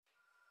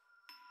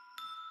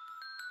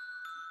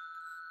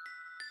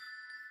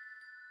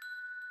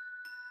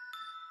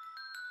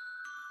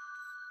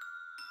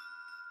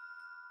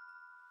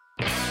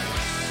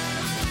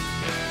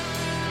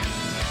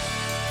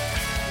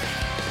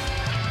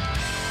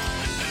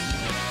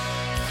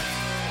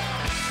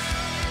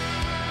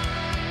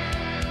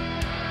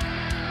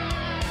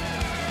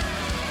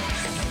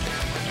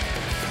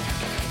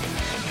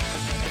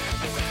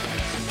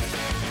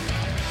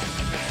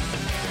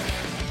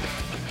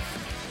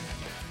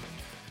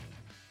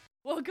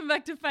Welcome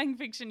back to Fang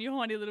Fiction, you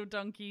horny little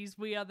donkeys.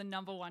 We are the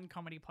 #1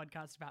 comedy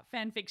podcast about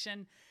fan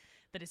fiction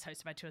that is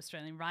hosted by 2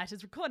 Australian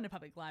writers, recorded in a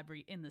public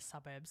library in the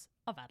suburbs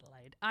of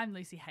Adelaide. I'm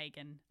Lucy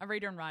Hagan, a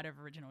reader and writer of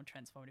original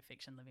transformative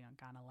fiction living on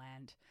Kaurna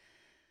land.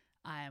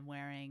 I am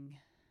wearing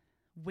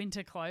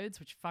winter clothes,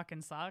 which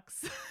fucking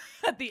sucks,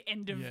 at the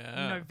end of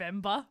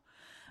November.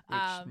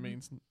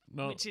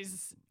 Which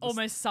is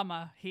almost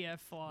summer here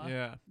for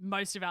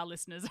most of our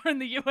listeners are in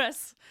the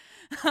US.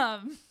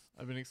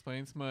 I've been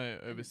explaining to my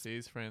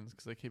overseas friends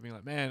because they keep being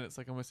like, man, it's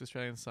like almost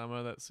Australian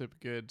summer. That's super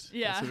good.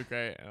 Yeah. That's super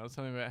great. And I was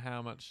telling them about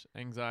how much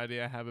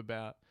anxiety I have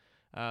about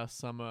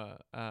summer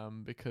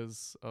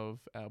because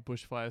of our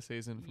bushfire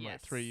season from like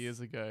 3 years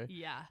ago.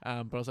 Yeah.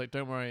 But I was like,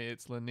 don't worry,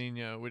 it's La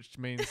Nina, which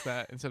means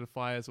that instead of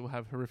fires, we'll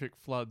have horrific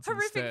floods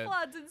instead.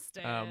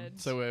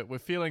 So we're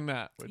feeling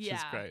that, which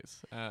is great.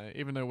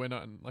 Even though we're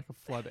not in like a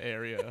flood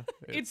area,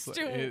 it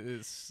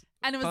is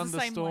and it was the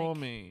same,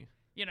 thunderstormy.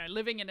 You know,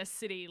 living in a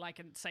city, like,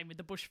 and same with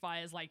the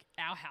bushfires, like,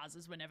 our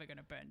houses were never going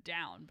to burn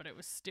down, but it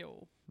was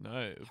still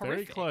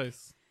very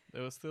close. They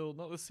were still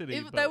not the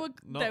city, but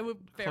they were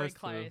very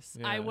close.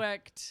 Yeah. I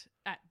worked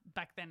at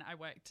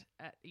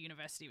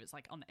university. It was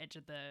like on the edge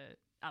of the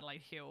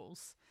Adelaide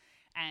Hills,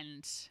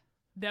 and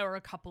there were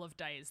a couple of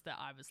days that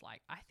I was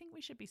like, I think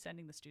we should be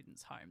sending the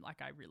students home.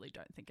 Like, I really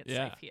don't think it's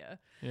safe here.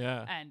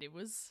 Yeah, and it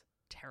was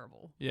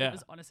terrible. Yeah, it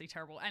was honestly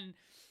terrible. And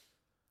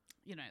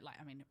you know, like,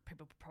 I mean,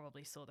 people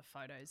probably saw the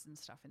photos and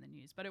stuff in the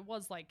news, but it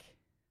was like,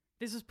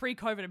 this was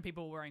pre-COVID and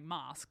people were wearing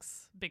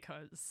masks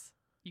because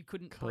you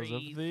couldn't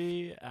breathe.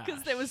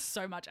 Because there was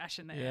so much ash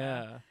in the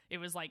air. It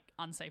was like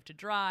unsafe to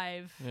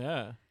drive.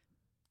 Yeah.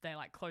 They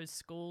like closed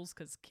schools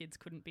because kids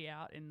couldn't be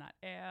out in that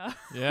air.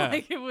 Yeah.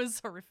 Like, it was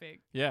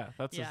horrific. Yeah,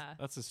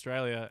 that's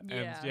Australia.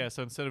 Yeah. And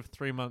so instead of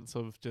 3 months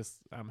of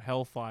just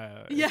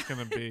hellfire, Yeah. it's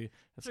going to be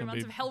 3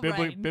 months of hell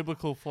rain.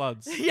 biblical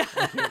floods. Yeah.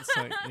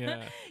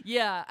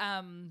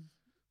 Yeah.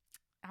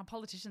 Our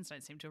politicians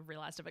don't seem to have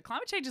realised it, but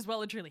climate change is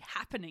well and truly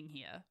happening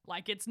here.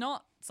 Like, it's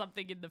not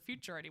something in the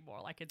future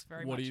anymore. Like, it's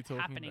very much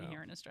happening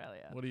here in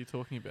Australia. What are you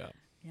talking about?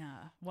 Yeah,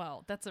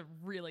 well, that's a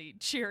really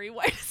cheery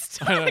way to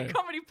start a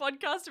comedy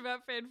podcast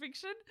about fan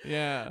fiction.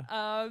 Yeah.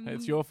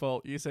 It's your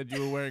fault. You said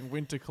you were wearing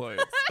winter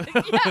clothes.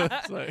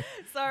 Yeah.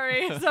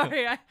 Sorry.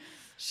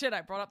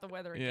 I brought up the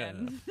weather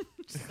again.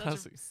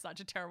 Such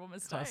a terrible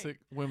mistake. Classic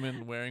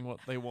women wearing what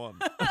they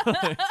want.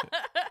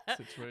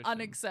 Situation.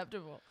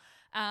 Unacceptable.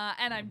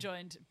 And I'm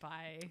joined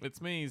by... It's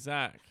me,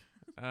 Zach.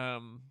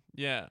 I'm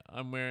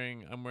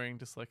wearing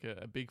just like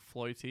a big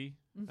floaty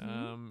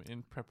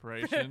in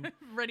preparation.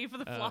 Ready for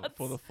the floods?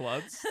 For the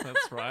floods,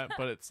 that's right.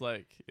 But it's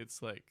like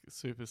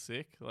super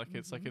sick. Like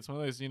it's one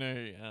of those,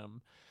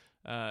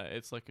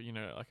 it's like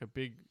like a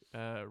big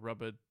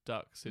rubber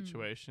duck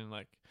situation,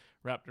 like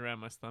wrapped around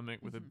my stomach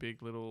with a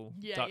big little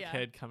duck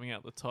head coming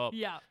out the top.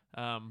 Yeah.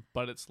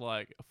 But it's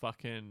like a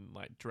fucking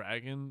like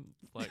dragon,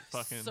 like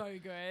fucking so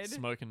good,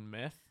 smoking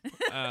meth.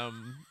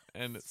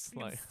 And it's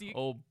like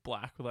all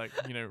black with like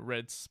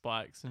red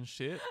spikes and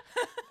shit.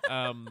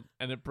 And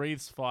it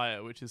breathes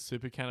fire, which is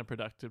super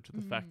counterproductive to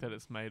the fact that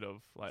it's made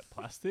of like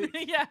plastic.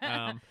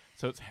 Yeah.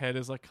 So its head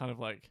is like kind of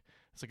like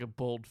it's like a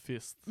bald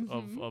fist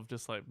of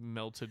just like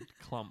melted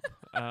clump.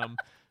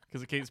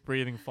 Because it keeps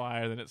breathing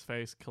fire, then its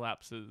face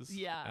collapses.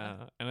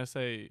 Yeah. And I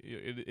say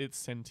it's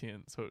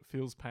sentient, so it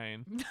feels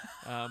pain.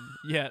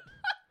 Yet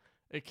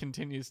it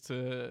continues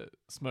to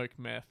smoke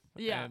meth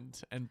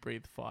and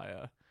breathe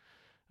fire.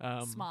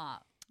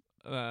 Smart.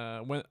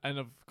 And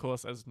of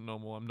course, as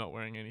normal, I'm not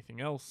wearing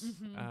anything else.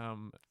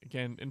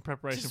 Again, in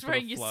preparation just for the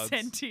floods. Just wearing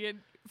your sentient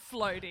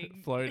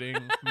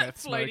floating meth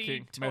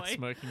smoking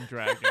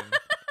dragon.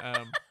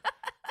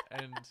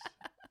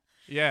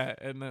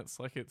 And that's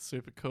like, it's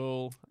super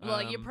cool.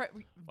 Well,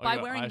 by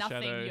wearing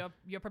nothing,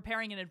 you're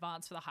preparing in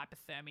advance for the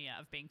hypothermia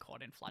of being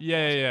caught in flood.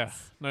 Yeah.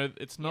 No,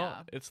 it's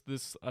not. Yeah. It's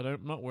this.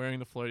 I'm not wearing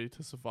the floaty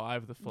to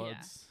survive the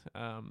floods.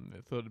 I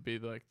thought it'd be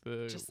like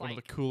one of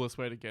the coolest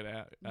way to get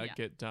out,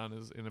 get done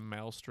is in a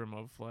maelstrom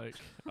of like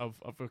of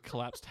a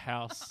collapsed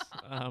house,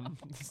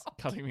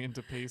 cutting me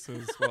into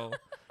pieces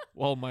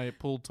while my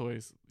pool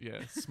toys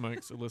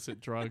smokes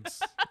illicit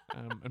drugs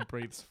and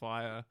breathes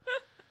fire.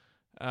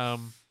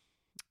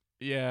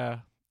 Yeah.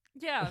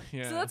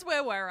 So that's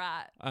where we're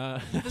at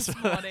this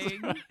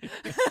morning. Right.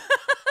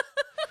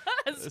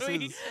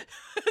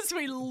 as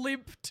we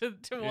limp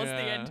towards the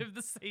end of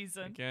the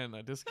season. Again,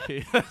 I just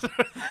keep... What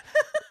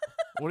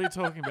are you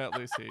talking about,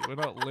 Lucy? We're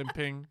not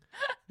limping.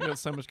 We got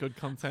so much good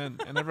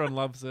content and everyone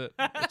loves it,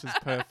 which is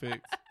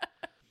perfect.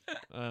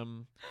 I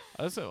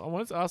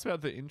wanted to ask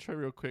about the intro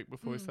real quick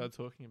before we start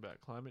talking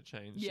about climate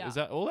change. Yeah. Is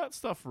that all that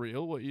stuff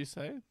real, what you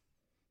say?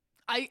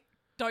 I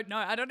don't know.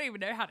 I don't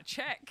even know how to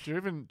check. Do you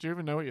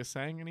even know what you're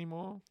saying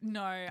anymore?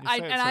 No. You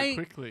say it so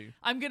quickly.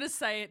 I'm going to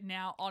say it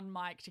now on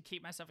mic to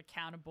keep myself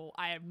accountable.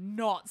 I am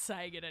not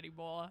saying it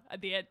anymore.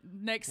 At the end,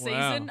 next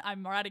season,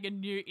 I'm writing a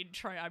new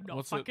intro. I'm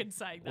not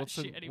saying that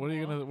shit anymore.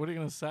 What are you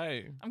going to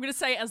say? I'm going to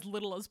say as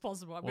little as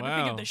possible. I'm going to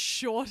think of the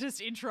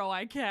shortest intro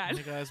I can.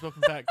 Hey guys,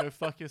 welcome back. Go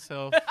fuck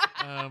yourself.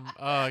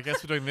 I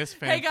guess we're doing this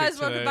fanfic. Hey guys,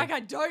 today. welcome back.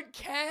 I don't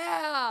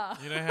care.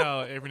 You know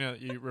how every now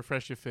you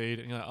refresh your feed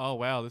and you're like, oh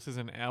wow, this is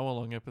an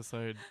hour-long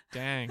episode.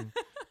 Dang.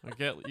 I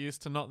get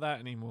used to not that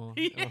anymore.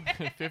 Yeah.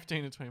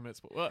 15 to 20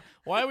 minutes.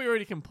 Why are we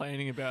already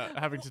complaining about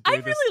having to do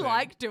this? I really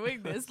like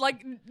doing this.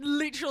 Like,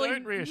 literally,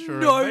 don't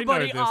reassure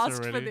nobody them.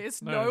 asked already. for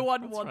this. No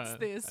one wants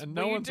this. And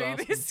no one's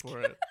asking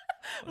for it.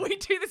 We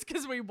do this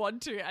because we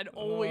want to, and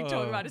all we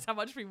talk about is how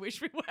much we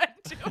wish we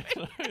weren't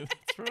doing it.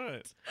 That's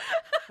right.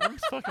 I'm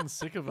fucking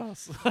sick of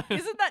us.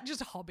 Isn't that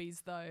just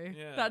hobbies, though?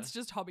 Yeah. That's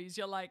just hobbies.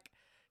 You're like,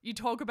 you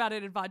talk about it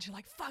in advance, you're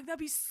like, fuck, that'd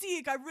be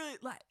sick. I really,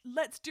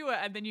 let's do it.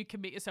 And then you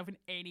commit yourself in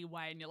any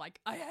way, and you're like,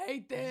 I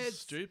hate this. It's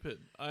stupid.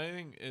 I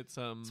think it's...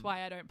 That's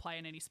why I don't play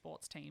in any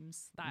sports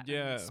teams.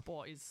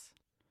 Sport is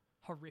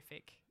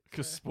horrific.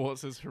 Because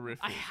sports is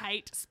horrific. I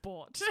hate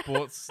sport.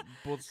 Sports,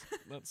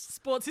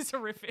 Sports is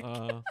horrific.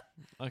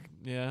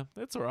 Yeah,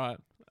 that's all right.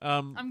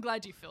 I'm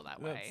glad you feel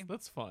that way.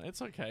 That's fine.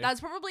 It's okay.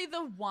 That's probably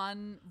the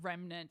one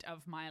remnant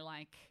of my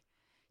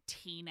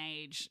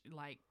teenage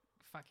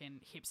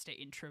fucking hipster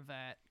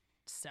introvert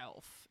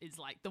self is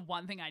the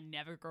one thing I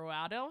never grew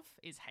out of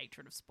is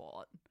hatred of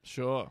sport.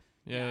 Sure.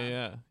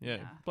 Yeah.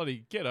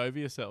 Bloody get over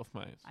yourself,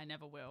 mate. I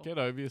never will. Get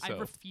over yourself. I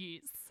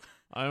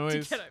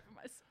refuse to get over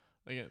myself.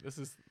 Again, this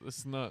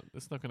is not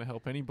going to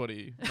help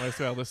anybody. Most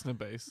of our listener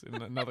base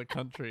in another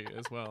country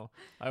as well.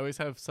 I always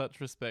have such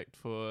respect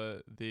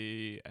for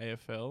the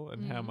AFL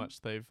and how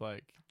much they've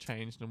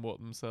changed and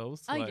warped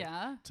themselves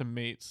to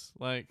meet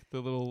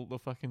the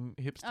fucking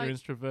hipster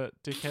introvert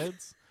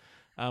dickheads.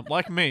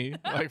 Like me,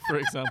 for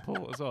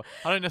example, as well.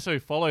 I don't necessarily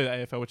follow the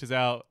AFL, which is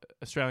our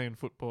Australian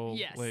football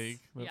league.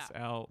 That's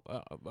our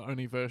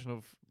only version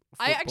of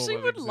football. I actually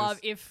would love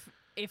if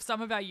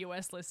some of our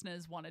US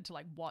listeners wanted to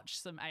watch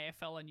some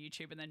AFL on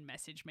YouTube and then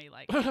message me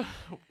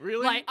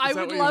really? I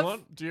would love. You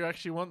want? Do you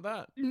actually want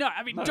that? No,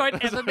 I mean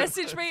don't ever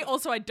message me.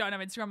 Also, I don't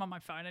have Instagram on my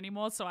phone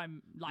anymore, so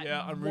I'm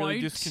I'm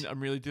really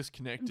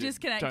disconnected.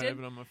 Don't have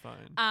it on my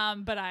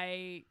phone. But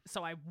I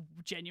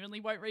genuinely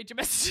won't read your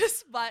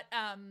messages. But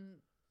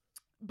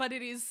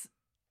it is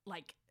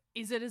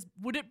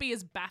would it be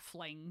as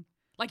baffling?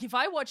 If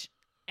I watch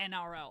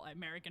NRL,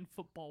 American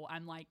football,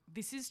 I'm like,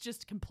 this is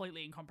just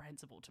completely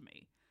incomprehensible to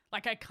me.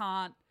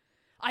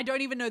 I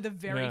don't even know the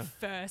very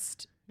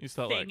first you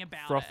start thing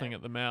about frothing it.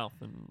 at the mouth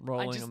and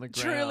rolling on the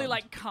ground. Truly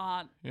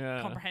can't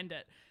comprehend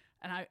it.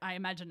 And I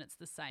imagine it's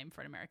the same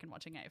for an American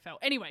watching AFL.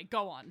 Anyway,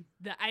 go on.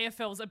 The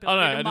AFL's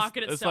ability to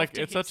market itself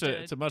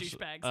it's a much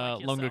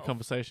longer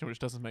conversation, which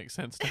doesn't make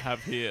sense to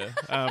have here.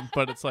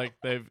 But it's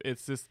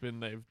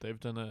they've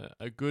done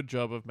a good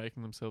job of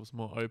making themselves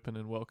more open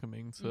and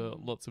welcoming to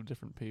lots of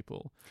different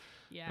people.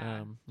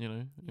 Yeah.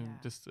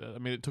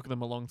 It took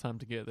them a long time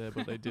to get there,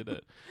 but they did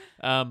it.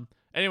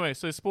 Anyway,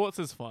 so sports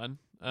is fun.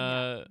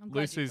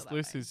 Lucy's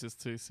just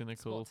too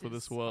cynical for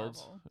this world.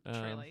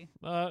 Truly.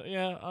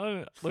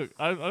 I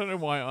don't know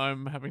why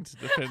I'm having to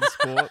defend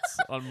sports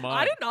on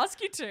my. I didn't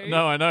ask you to.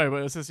 No, I know,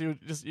 but it's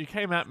just you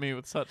came at me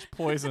with such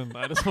poison.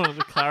 I just wanted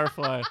to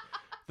clarify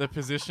the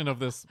position of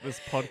this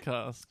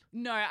podcast.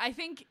 No, I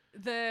think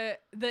the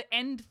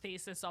end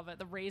thesis of it,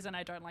 the reason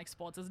I don't like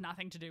sports has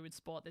nothing to do with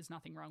sport. There's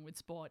nothing wrong with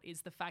sport.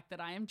 Is the fact that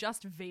I am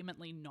just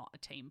vehemently not a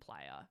team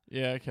player.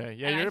 Yeah. Okay.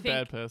 Yeah, you're a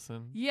bad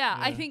person. Yeah,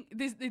 I think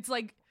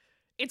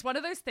it's one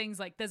of those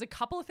things, there's a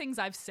couple of things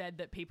I've said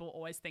that people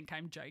always think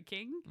I'm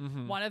joking.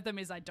 Mm-hmm. One of them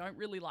is I don't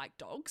really like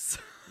dogs.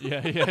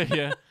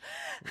 Yeah.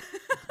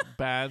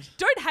 Bad.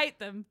 Don't hate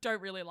them.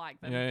 Don't really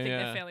like them. Think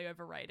they're fairly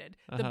overrated.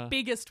 The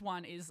biggest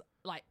one is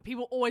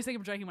people always think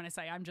I'm joking when I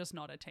say I'm just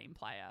not a team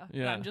player.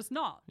 Yeah. But I'm just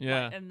not.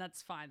 Yeah. And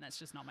that's fine. That's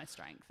just not my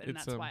strength. And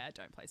that's why I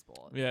don't play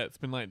sport. Yeah, it's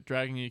been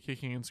dragging you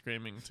kicking and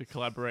screaming to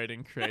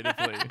collaborating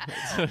creatively.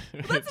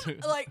 That's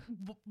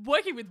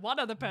working with one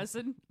other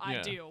person,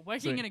 ideal.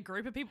 Working in a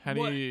group of people.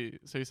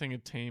 So you're saying a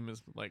team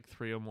is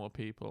 3 or more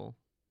people?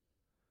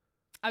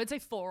 I would say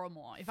 4 or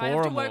more. If I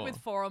have to work with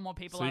 4 or more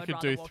people, I would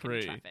rather walk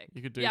into traffic.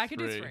 You could do 3. I could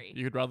do 3.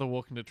 You could rather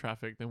walk into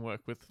traffic than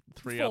work with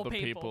 3 other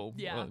people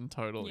in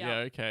total. Yeah,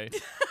 okay.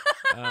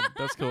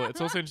 That's cool. It's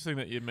also interesting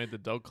that you made the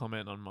dog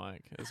comment on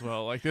Mike as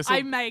well.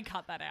 I may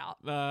cut that out.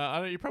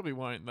 You probably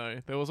won't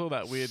though. There was all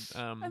that weird,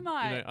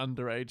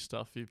 underage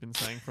stuff you've been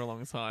saying for a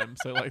long time.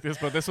 So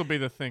but this will be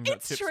the thing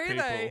that tips people.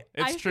 Though.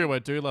 It's true. I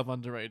do love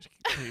underage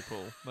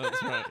people.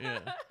 That's right. Yeah.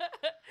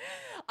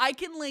 I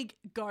can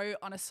go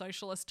on a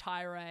socialist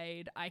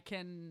tirade. I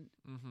can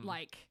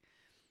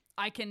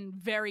I can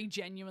very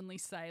genuinely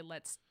say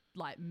let's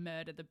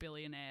murder the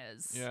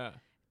billionaires. Yeah.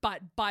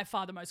 But by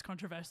far the most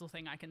controversial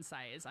thing I can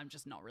say is I'm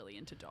just not really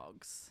into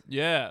dogs.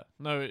 Yeah.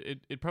 No,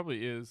 it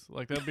probably is.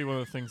 Like, that'd be one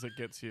of the things that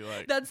gets you,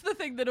 like... That's the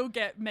thing that'll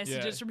get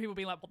messages from people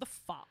being like, what the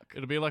fuck?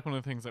 It'll be like one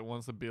of the things that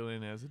once the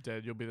billionaires are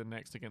dead, you'll be the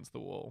next against the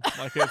wall.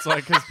 Like, it's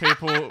like, because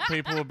people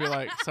will be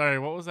like, sorry,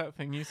 what was that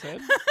thing you said?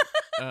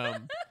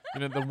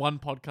 The one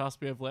podcast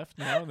we have left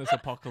now in this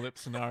apocalypse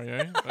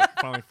scenario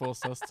that finally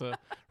forced us to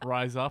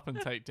rise up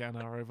and take down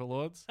our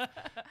overlords.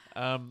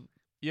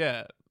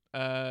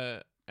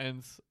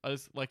 And I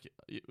was like,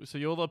 so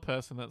you're the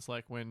person that's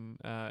like when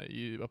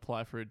you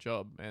apply for a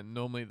job, and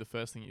normally the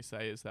first thing you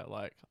say is that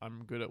like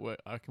I'm good at work,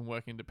 I can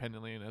work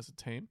independently and as a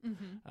team,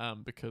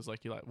 because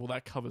like you're like, well,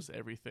 that covers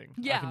everything.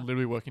 I can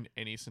literally work in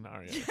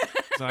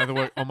I either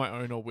work on my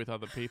own or with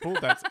other people.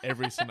 That's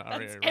every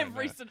scenario.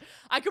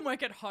 I can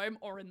work at home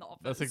or in the office.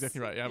 That's exactly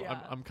right.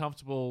 Yeah, I'm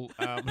comfortable.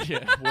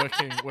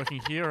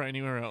 Working here or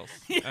anywhere else.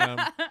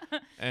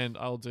 And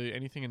I'll do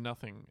anything and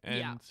nothing.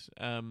 And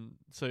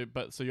so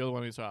you're the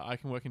one who's right. I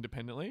can work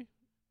independently.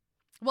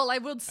 Well, I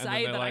would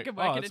say that I can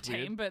work in a team,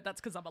 weird. But that's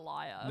because I'm a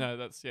liar. No,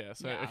 that's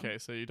okay.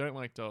 So you don't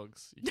like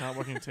dogs. You can't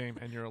work in a team,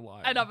 and you're a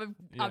liar. And I'm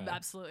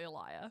absolutely a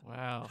liar.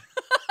 Wow.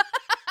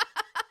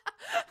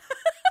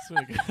 That's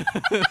really good.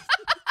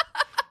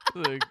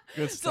 Good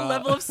it's a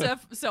level of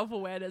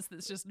self-awareness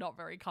that's just not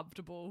very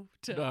comfortable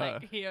to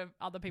hear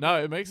other people.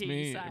 No, it makes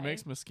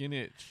my skin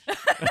itch.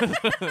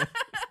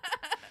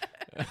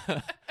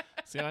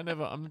 See,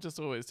 I'm just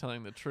always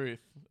telling the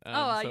truth.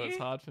 It's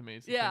hard for me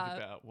to think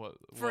about what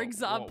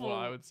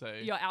I would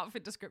say. Your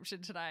outfit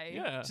description today.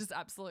 Yeah. Just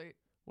absolute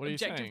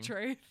objective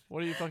truth.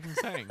 What are you fucking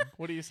saying?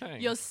 What are you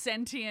saying? Your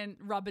sentient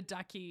rubber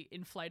ducky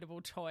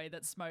inflatable toy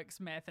that smokes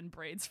meth and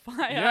breathes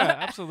fire. Yeah,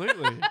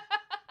 absolutely.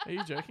 Are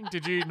you joking?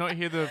 Did you not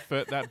hear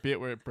that bit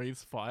where it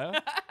breathes fire?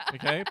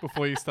 Okay,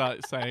 before you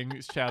start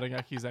shouting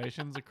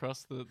accusations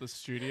across the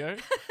studio.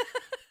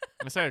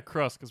 I say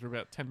across because we're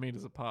about 10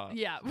 meters apart.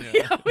 Yeah.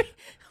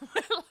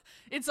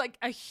 It's like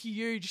a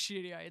huge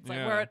studio. It's like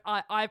we're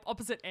at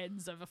opposite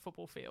ends of a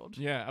football field.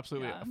 Yeah,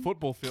 absolutely. Yeah. A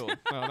football field.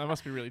 Oh, that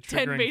must be really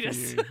triggering 10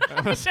 meters. for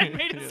you. 10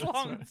 meters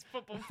long, this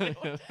football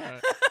field.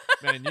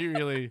 Man,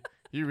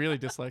 you really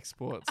dislike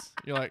sports.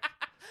 You're like,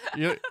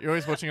 you're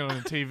always watching it on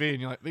the TV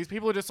and you're like, these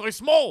people are just so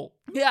small.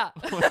 Yeah.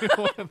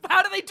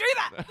 How do they do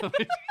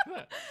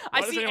that?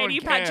 I see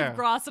any patch of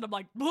grass and I'm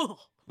like, ugh.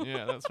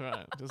 Yeah, that's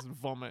right. Just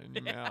vomit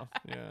in your mouth.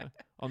 Yeah.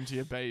 Onto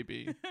your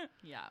baby.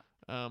 Yeah.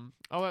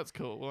 That's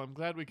cool. Well, I'm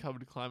glad we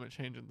covered climate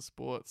change and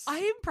sports. I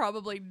am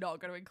probably not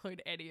going to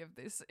include any of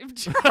this in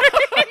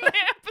the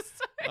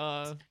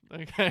episode.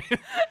 Okay.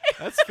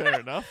 That's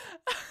fair enough.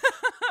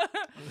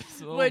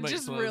 We're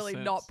just really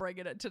not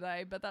bringing it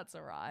today, but that's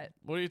all right.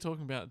 What are you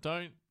talking about?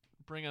 Don't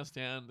bring us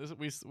down.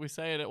 We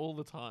say it all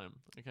the time,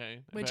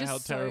 okay? We're about just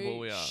how terrible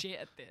we are. Shit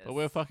at this. But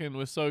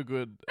we're so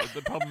good.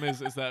 The problem is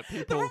that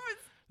people...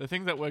 The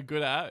thing that we're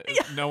good at,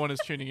 no one is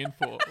tuning in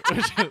for.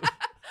 If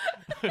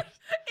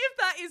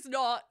that is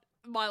not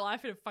my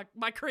life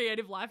my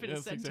creative life in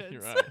a sentence. That's exactly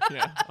right.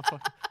 Yeah,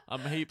 I'm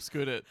heaps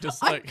good at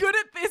just I'm good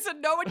at this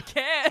and no one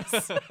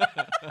cares.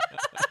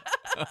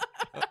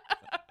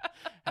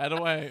 How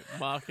do I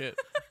market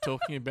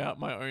talking about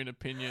my own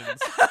opinions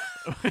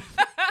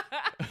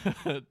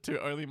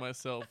to only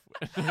myself?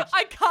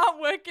 I can't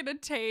work in a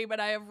team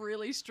and I have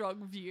really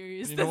strong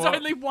views. There's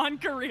only one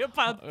career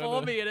path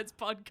for me and it's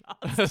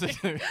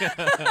podcasting.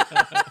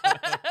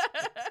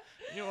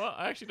 You know what?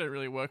 I actually don't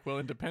really work well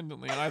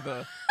independently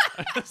either.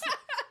 I'm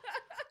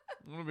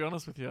going to be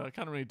honest with you. I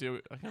can't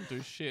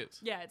do shit.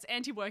 Yeah, it's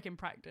anti-work in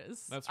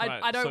practice. That's right.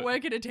 I don't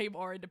work in a team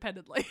or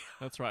independently.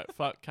 That's right.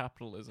 Fuck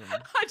capitalism.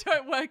 I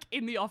don't work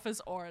in the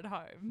office or at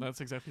home. That's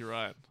exactly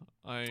right.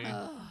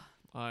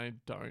 I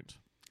don't.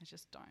 I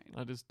just don't.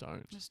 I just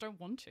don't. I just don't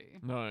want to.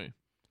 No.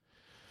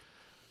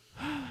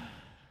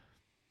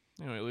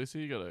 Anyway, Lucy,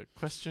 you got a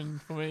question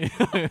for me?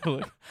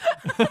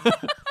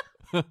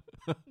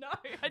 No,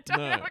 I don't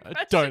have a question.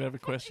 I don't have a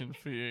question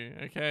for you,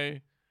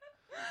 okay?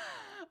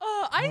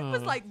 I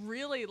was like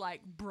really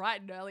like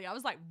bright and early. I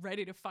was like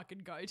ready to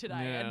fucking go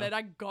today. And then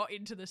I got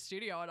into the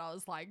studio and I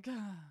was like...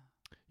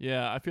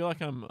 Yeah, I feel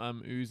like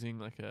I'm oozing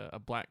like a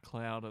black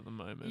cloud at the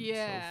moment.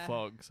 Yeah. Of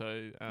fog.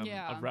 So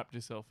I've wrapped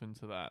yourself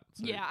into that.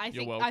 So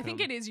I think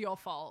it is your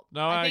fault.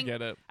 No, I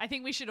get it. I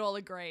think we should all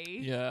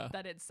agree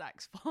that it's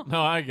Zach's fault.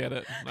 No, I get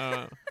it.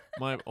 No,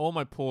 all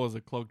my pores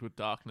are clogged with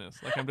darkness.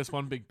 Like I'm just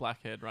one big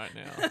blackhead right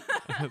now.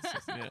 It's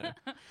just,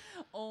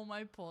 all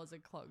my pores are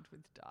clogged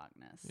with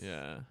darkness.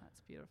 Yeah. That's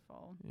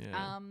beautiful.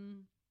 Yeah.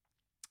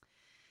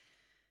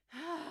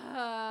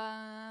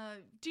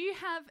 Do you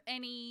have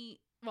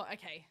any... Well,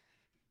 okay.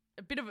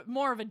 A bit of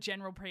more of a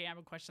general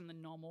preamble question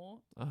than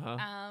normal.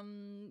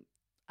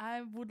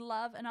 I would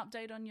love an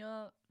update on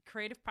your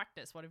creative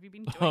practice. What have you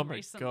been doing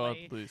recently? Oh my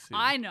God, Lucy.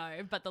 I know,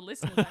 but the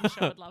listeners I'm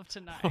sure would love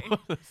to know.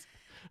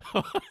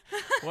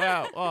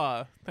 Wow.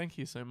 Oh, thank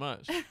you so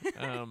much. What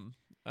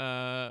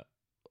have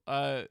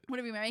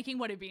you been making?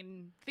 What have you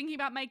been thinking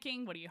about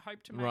making? What do you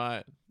hope to make?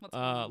 Right.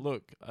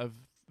 Look, I've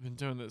been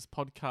doing this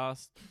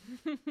podcast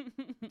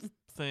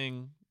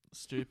thing.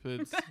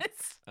 stupid. That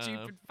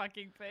stupid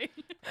fucking thing.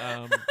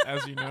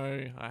 As you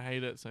know, I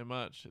hate it so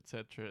much,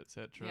 etc.,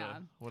 etc. Yeah.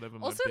 Whatever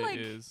my Also, bit like,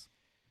 is.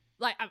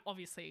 Like, I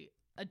obviously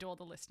adore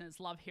the listeners,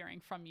 love hearing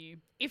from you.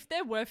 If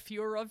there were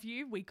fewer of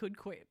you, we could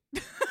quit.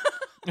 So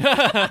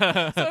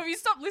if you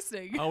stop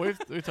listening.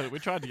 we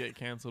tried to get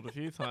cancelled a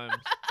few times.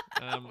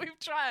 We've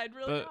tried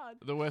really hard.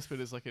 The worst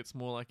bit is it's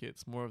more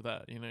of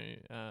that,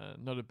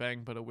 not a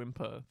bang but a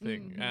whimper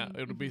thing.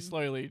 It'll be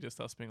slowly just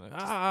us being like,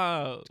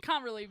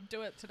 can't really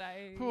do it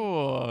today.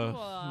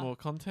 More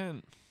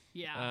content.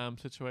 Yeah.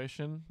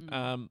 Situation.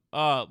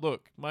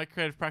 Look, my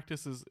creative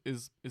practice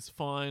is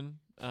fine.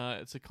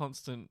 It's a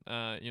constant,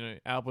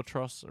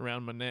 albatross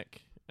around my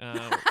neck.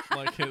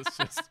 It's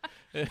just,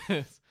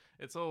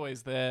 it's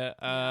always there.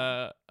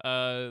 I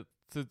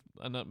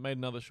made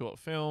another short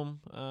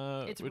film,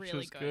 which really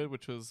was good,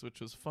 which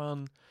was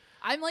fun.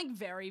 I'm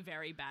very,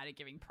 very bad at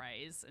giving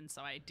praise, and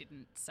so I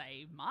didn't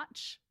say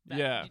much.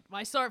 Yeah.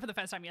 I saw it for the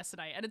first time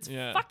yesterday, and it's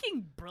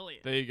fucking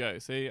brilliant. There you go.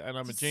 See, and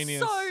I'm a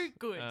genius. So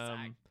good,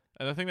 Zach.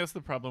 And I think that's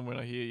the problem when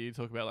I hear you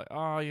talk about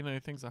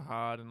things are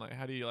hard, and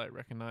how do you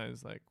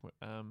recognize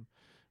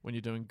when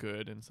you're doing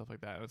good and stuff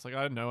like that. And it's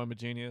I know I'm a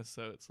genius,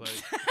 so it's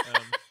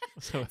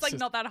so it's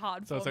not that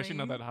hard for me. So it's actually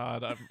not that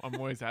hard. I'm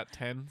always at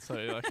 10, so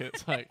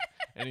it's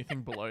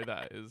anything below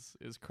that is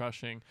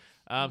crushing.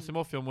 Some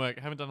more film work.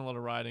 I haven't done a lot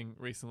of writing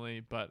recently,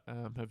 but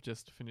have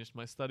just finished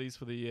my studies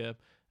for the year.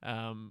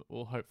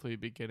 We'll hopefully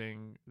be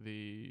getting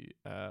the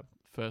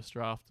first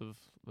draft of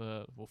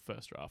the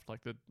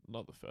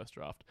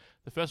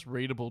first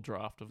readable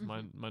draft of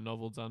my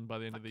novel done by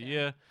the end of the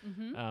year.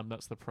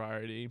 That's the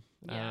priority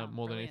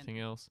more than anything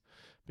else.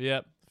 But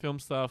yeah, film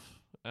stuff.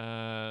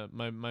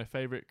 My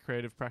favorite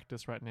creative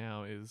practice right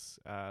now is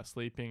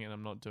sleeping, and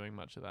I'm not doing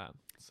much of that.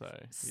 So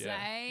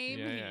Same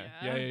here.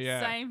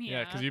 Same here.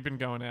 Yeah, because you've been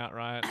going out,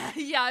 right?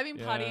 Yeah, I've been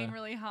partying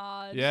really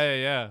hard.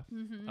 Yeah.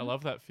 I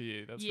love that for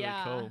you. That's really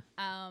cool.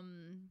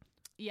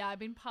 Yeah, I've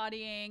been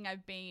partying.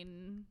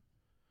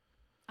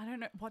 I don't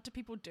know, what do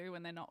people do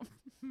when they're not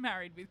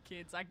married with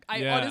kids? I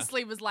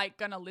honestly was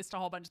going to list a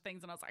whole bunch of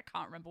things, and I was I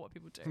can't remember what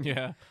people do.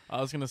 Yeah,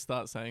 I was going to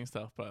start saying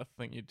stuff, but I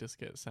think you'd just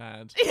get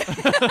sad.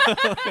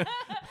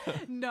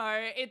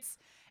 No, it's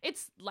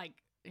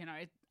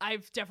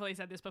I've definitely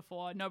said this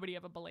before. Nobody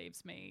ever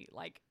believes me.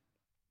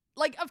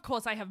 Of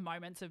course I have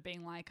moments of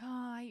being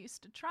I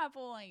used to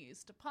travel, I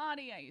used to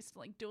party, I used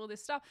to do all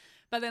this stuff.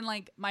 But then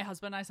my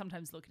husband and I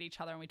sometimes look at each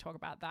other and we talk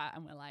about that,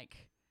 and we're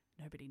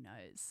nobody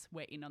knows.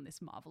 We're in on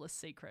this marvelous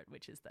secret,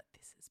 which is that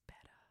this is better.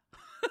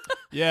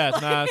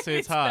 Yeah, see,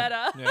 it's hard.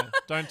 Better. Yeah,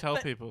 don't tell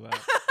people that.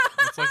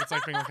 It's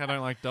like being I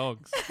don't like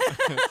dogs.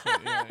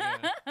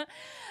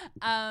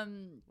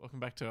 Welcome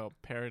back to our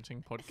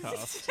parenting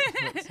podcast.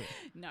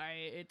 No,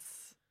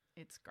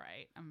 it's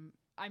great. I'm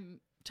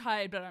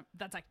tired, but I'm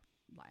having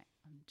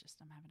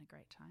a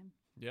great time.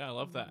 Yeah, I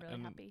love that. I'm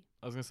really happy.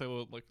 I was gonna say,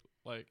 well,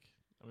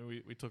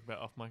 we talk about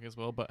off mic as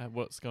well, but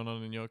what's going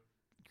on in your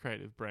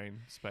creative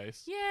brain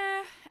space?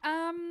 Yeah,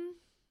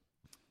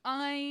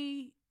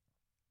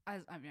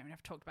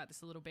 I've talked about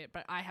this a little bit,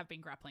 but I have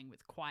been grappling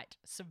with quite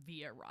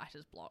severe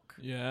writer's block.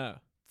 Yeah.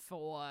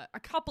 For a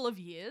couple of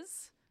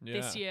years. Yeah.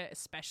 This year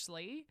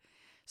especially.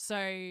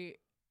 So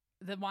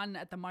the one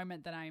at the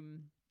moment that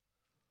I'm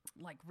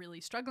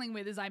really struggling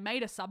with is I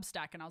made a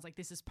Substack, and I was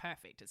this is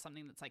perfect. It's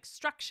something that's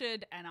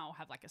structured, and I'll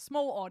have a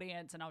small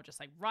audience, and I'll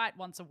just write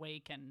once a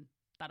week, and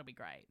that'll be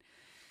great.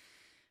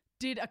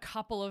 Did a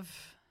couple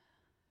of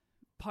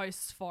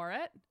posts for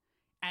it,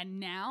 and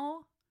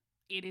now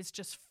it is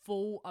just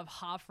full of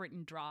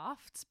half-written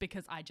drafts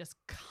because I just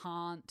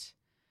can't.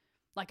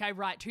 I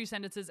write 2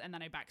 sentences and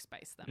then I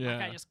backspace them.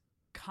 Yeah. I just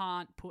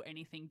can't put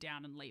anything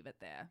down and leave it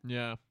there.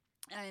 Yeah.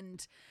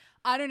 And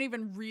I don't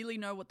even really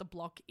know what the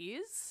block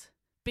is,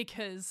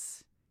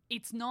 because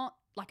it's not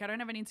I don't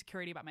have an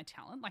insecurity about my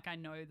talent. I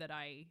know that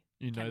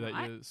You know that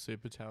you're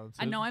super talented.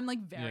 I know I'm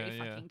very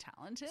fucking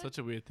talented. Such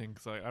a weird thing,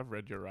 because I've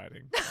read your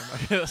writing.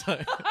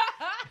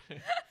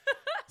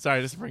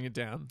 Sorry, just bring it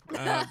down.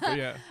 But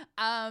yeah.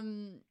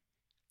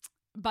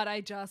 But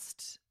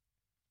it's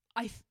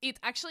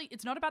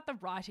not about the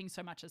writing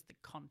so much as the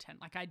content.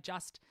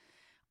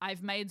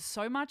 I've made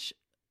so much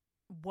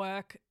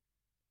work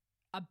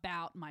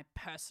about my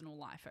personal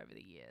life over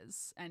the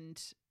years,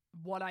 and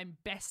what I'm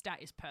best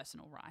at is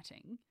personal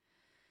writing.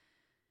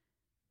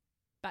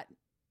 But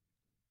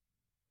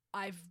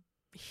I've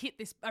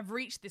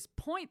reached this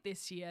point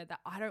this year that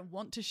I don't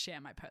want to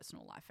share my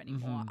personal life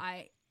anymore.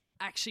 I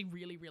actually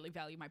really, really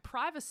value my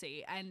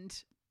privacy,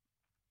 and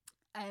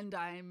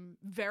I'm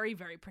very,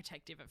 very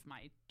protective of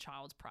my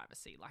child's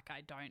privacy.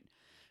 I don't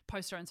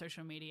post her on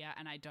social media,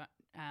 and I don't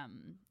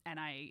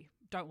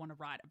want to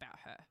write about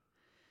her.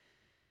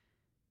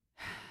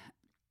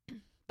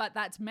 But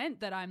that's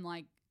meant that I'm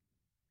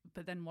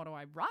but then what do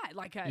I write?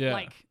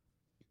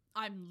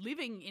 I'm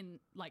living in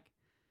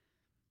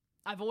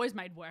I've always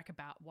made work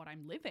about what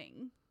I'm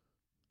living,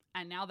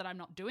 and now that I'm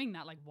not doing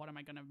that, what am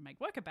I going to make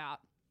work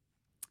about?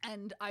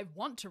 And I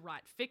want to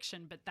write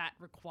fiction, but that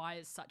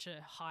requires such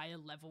a higher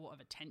level of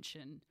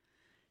attention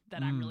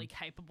that I'm really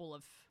capable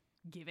of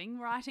giving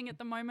writing at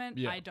the moment.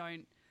 Yeah. I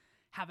don't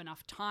have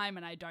enough time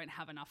and I don't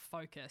have enough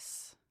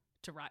focus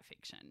to write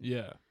fiction.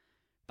 Yeah.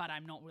 But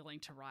I'm not willing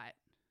to write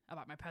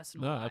about my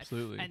personal life. No,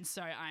 absolutely. And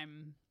so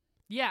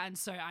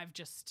I've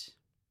just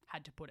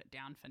had to put it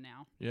down for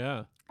now.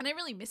 Yeah. And I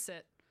really miss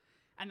it.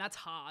 And that's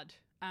hard.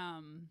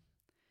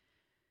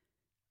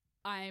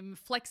 I'm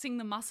flexing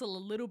the muscle a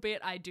little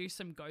bit. I do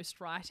some ghost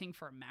writing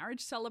for a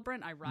marriage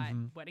celebrant. I write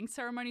wedding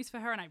ceremonies for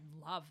her, and I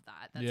love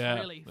that. That's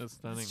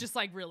stunning. It's just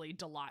like really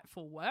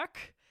delightful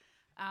work.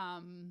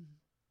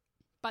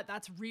 But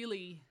that's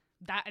really,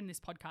 that and this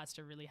podcast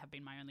really have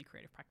been my only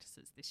creative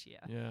practices this year.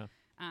 Yeah.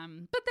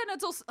 But then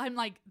it's also, I'm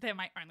like, they're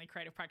my only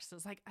creative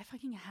practices. Like I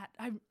fucking had,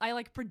 I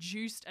like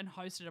produced and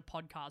hosted a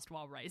podcast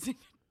while raising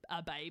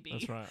a baby.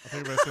 That's right.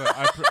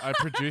 I think I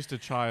produced a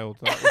child.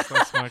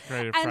 That's my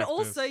creative and practice.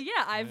 Also,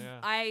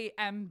 I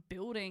am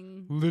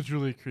building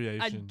literally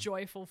creation, a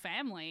joyful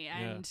family,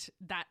 and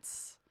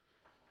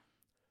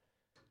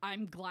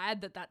I'm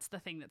glad that that's the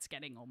thing that's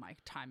getting all my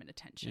time and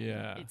attention.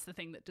 Yeah. It's the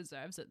thing that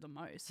deserves it the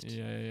most.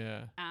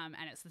 Yeah. And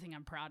it's the thing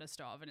I'm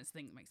proudest of, and it's the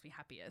thing that makes me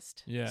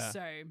happiest. Yeah.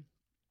 So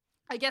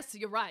I guess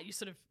you're right. You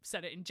sort of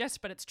said it in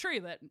jest, but it's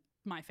true that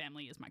my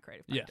family is my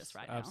creative practice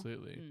right now.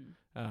 Absolutely.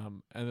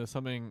 And there's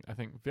something I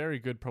think very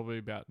good probably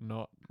about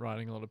not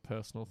writing a lot of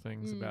personal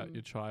things about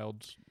your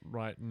child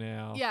right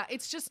now. Yeah,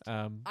 it's just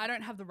I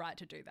don't have the right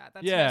to do that.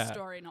 That's her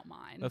story, not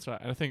mine. That's right.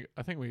 And I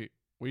think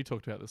we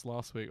talked about this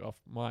last week off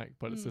mic,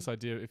 but it's this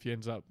idea if you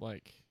end up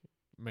like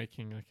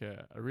making like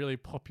a really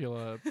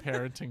popular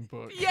parenting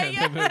book.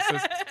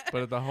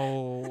 But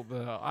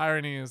the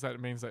irony is that it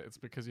means that it's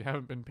because you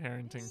haven't been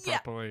parenting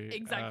properly.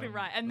 Exactly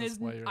right. And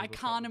I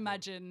can't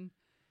imagine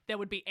there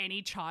would be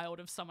any child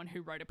of someone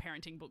who wrote a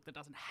parenting book that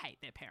doesn't hate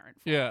their parent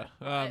for it.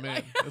 Right?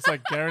 Man. It's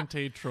like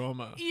guaranteed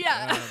trauma.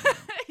 Yeah.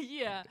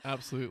 Yeah.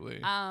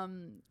 Absolutely.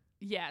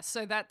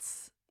 So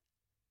that's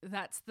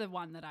the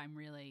one that I'm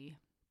really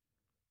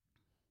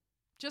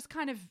just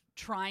kind of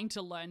trying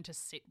to learn to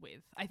sit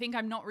with. I think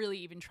I'm not really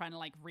even trying to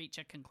like reach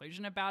a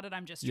conclusion about it.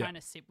 I'm just trying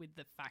to sit with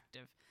the fact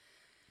of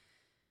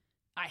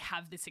I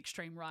have this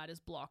extreme writer's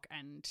block,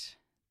 and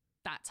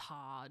that's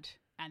hard,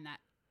 and that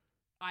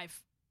I've,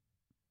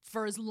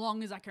 for as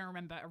long as I can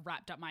remember,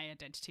 wrapped up my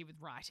identity with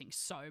writing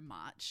so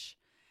much,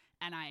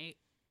 and I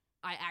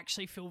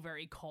actually feel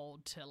very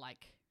called to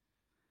like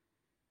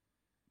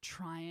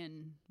try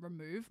and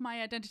remove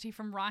my identity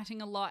from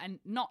writing a lot, and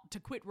not to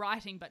quit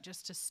writing, but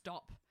just to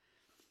stop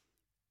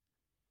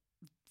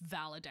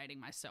validating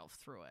myself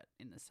through it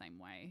in the same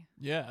way.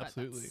 Yeah,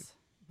 absolutely.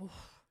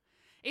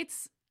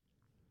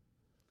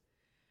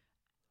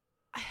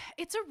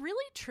 It's a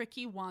really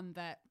tricky one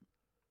that,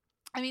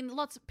 I mean,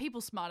 lots of people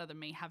smarter than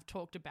me have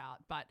talked about,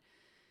 but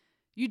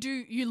you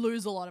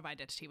lose a lot of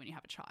identity when you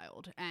have a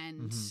child,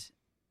 and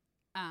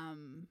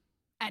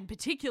and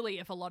particularly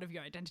if a lot of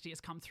your identity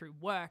has come through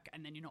work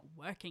and then you're not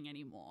working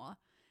anymore,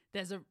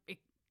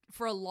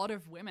 for a lot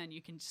of women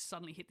you can just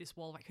suddenly hit this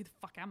wall like, who the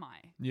fuck am I?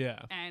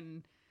 Yeah.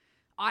 And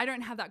I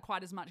don't have that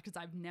quite as much because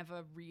I've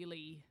never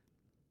really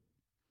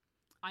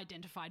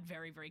identified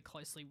very, very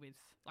closely with,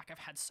 like, I've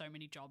had so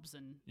many jobs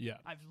and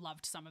I've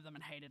loved some of them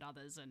and hated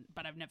others,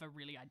 but I've never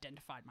really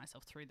identified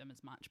myself through them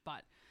as much.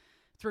 But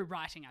through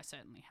writing, I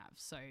certainly have.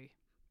 So,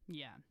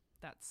 yeah,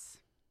 that's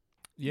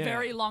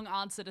very long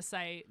answer to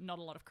say not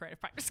a lot of creative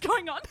practice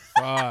going on.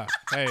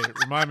 Hey,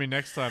 remind me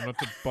next time not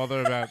to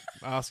bother about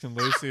asking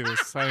Lucy the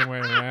same way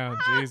around.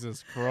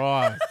 Jesus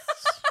Christ.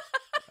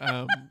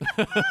 I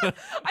sort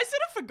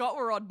of forgot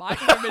we're on mic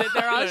for a minute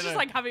there. I was just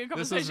like having a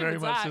conversation with Zach. This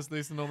is very much just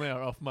these normally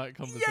our off-mic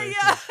conversations.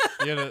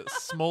 You had a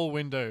small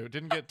window. It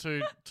didn't get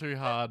too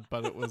hard,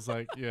 but it was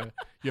like,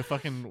 you're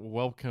fucking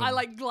welcome. I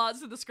like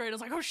glanced at the screen. I was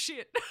like, oh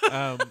shit.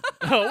 Whoops,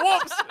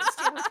 it's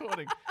still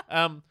recording.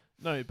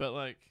 No, but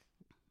like,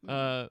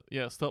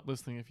 stop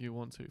listening if you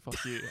want to.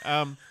 Fuck you.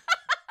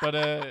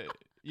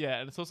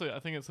 And it's also, I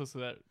think it's also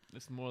that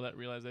it's more that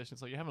realization.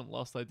 It's like you haven't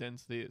lost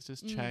identity. It's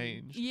just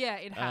changed. Yeah,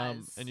 it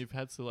has. And you've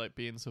had to like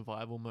be in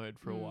survival mode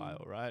for a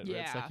while, right? Yeah.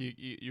 Where it's like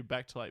you're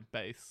back to like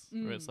base.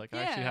 Where it's like I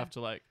actually have to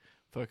like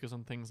focus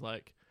on things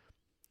like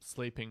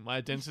sleeping. My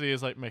identity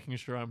is like making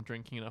sure I'm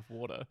drinking enough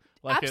water.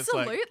 Like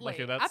absolutely. It's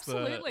like that's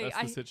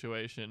the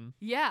situation.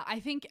 Yeah,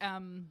 I think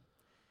and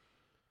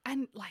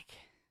like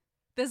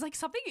there's like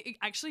something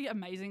actually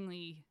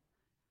amazingly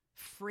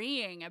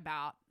freeing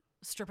about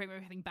stripping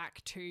everything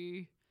back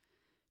to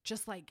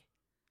just like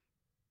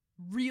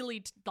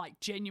really like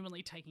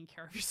genuinely taking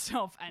care of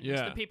yourself and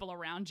the people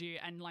around you,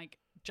 and like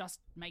just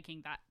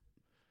making that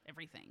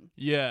everything.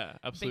 Yeah,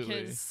 absolutely.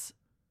 Because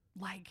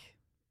like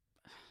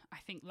I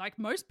think like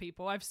most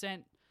people I've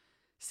spent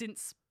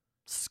since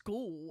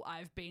school,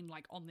 I've been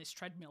like on this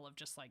treadmill of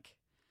just like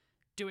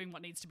doing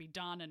what needs to be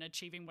done and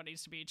achieving what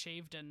needs to be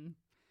achieved, and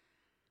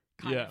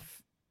kind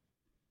of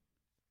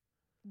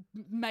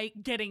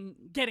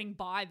getting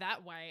by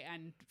that way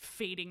and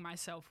feeding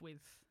myself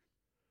with,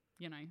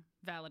 you know,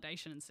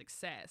 validation and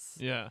success.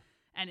 Yeah.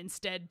 And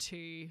instead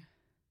to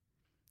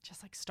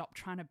just like stop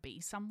trying to be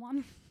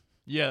someone.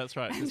 Yeah, that's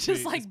right. And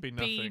just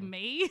be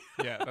me.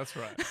 Yeah, that's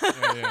right.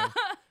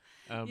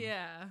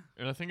 Yeah.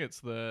 And I think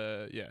it's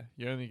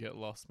you only get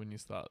lost when you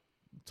start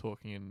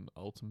talking in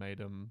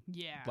ultimatum,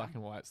 black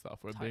and white stuff.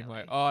 Where being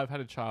like, oh, I've had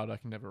a child, I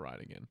can never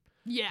write again.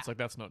 Yeah. It's like,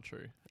 that's not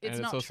true. It's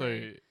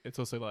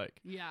also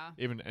like,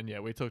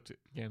 we talked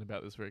again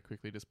about this very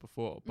quickly just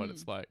before, but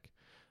it's like,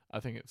 I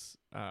think it's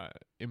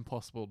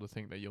impossible to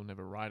think that you'll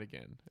never write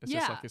again. It's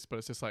just like this, but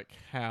it's just like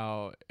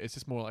how it's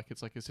just more like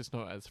it's just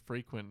not as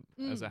frequent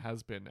as it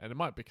has been, and it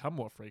might become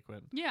more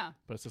frequent. Yeah,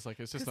 but it's just like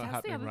it's just not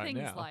happening right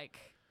now. Like,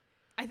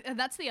 and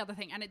that's the other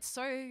thing, and it's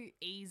so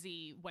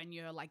easy when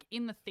you're like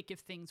in the thick of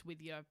things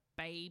with your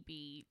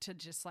baby to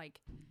just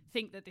like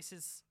think that this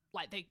is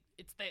like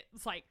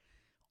it's like.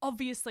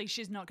 Obviously,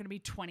 she's not going to be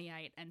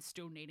 28 and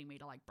still needing me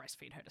to like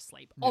breastfeed her to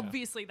sleep. Yeah.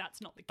 Obviously,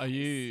 that's not the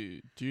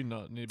case. Do you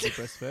not need to be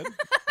breastfed?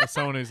 As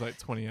someone who's like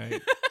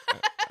 28,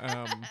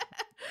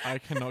 I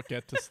cannot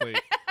get to sleep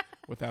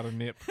without a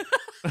nip.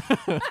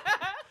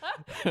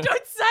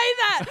 Don't say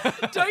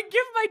that. Don't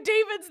give my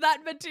demons that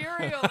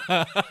material.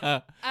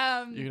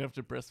 You're going to have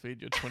to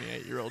breastfeed your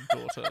 28-year-old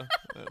daughter.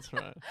 That's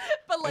right.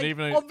 But like,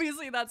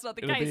 obviously, that's not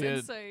the case.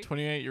 It'll be a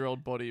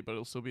 28-year-old body, but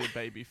it'll still be a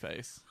baby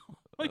face.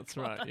 That's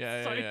God, right. That's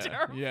yeah, so yeah,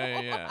 terrible.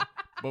 Yeah.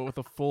 But with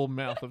a full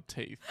mouth of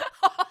teeth.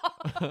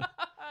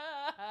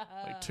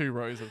 Like 2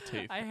 rows of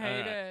teeth. I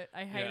hate it.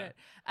 I hate it.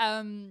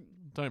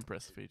 Don't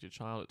breastfeed your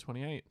child at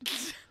 28.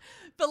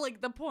 But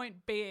like the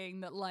point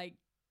being that like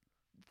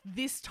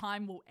this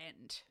time will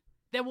end.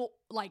 There will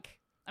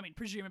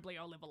presumably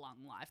I'll live a long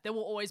life. There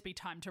will always be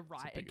time to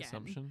write again.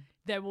 Assumption.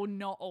 There will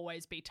not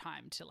always be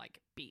time to like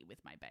be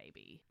with my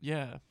baby.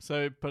 Yeah.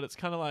 So, but it's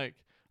kind of like,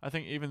 I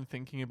think even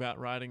thinking about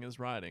writing is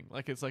writing.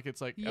 Like, it's like,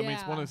 I mean,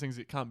 it's one of those things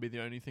that can't be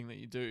the only thing that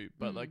you do.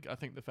 But like, I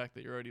think the fact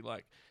that you're already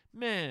like,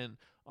 man,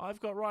 I've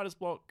got writer's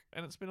block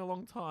and it's been a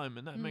long time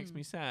and that makes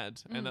me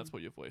sad. And that's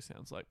what your voice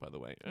sounds like, by the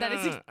way. That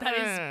is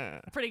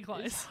pretty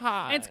close. It's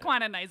hard. It's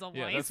quite a nasal voice.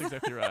 Yeah, that's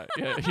exactly right.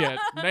 Yeah.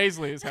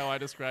 Nasally is how I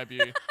describe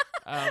you.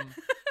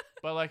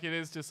 But like, it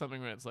is just something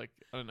where it's like,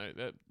 I don't know,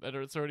 that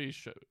it's already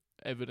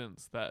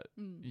evidence that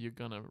you're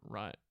gonna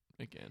write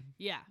again.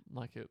 Yeah.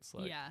 Like, it's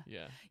like,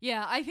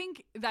 yeah, I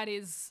think that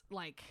is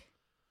like,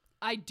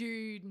 I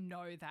do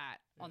know that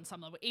on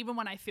some level, even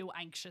when I feel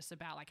anxious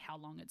about like how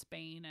long it's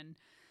been and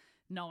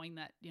knowing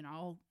that, you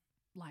know,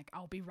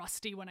 I'll be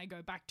rusty when I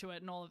go back to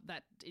it and all of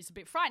that is a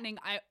bit frightening.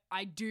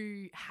 I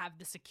do have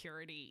the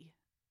security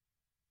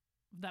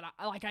that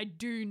I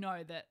do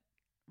know that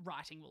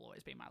writing will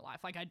always be my life.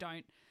 Like, I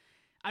don't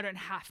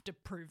have to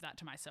prove that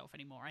to myself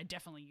anymore. I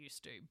definitely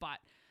used to, but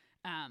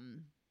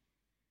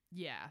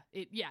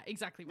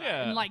exactly right.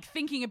 Yeah. And like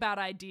thinking about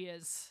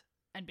ideas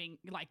and being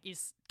like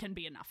can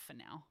be enough for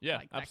now. Yeah,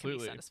 like,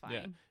 absolutely. That can be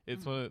satisfying. Yeah.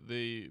 It's one of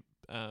the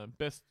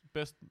best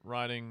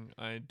writing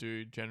I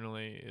do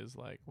generally is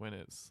like when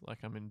it's like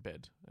I'm in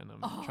bed and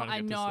I'm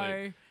trying to get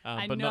to sleep.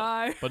 I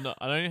know.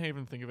 I don't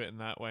even think of it in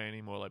that way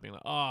anymore. Like being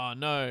like, oh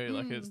no,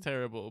 like it's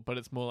terrible. But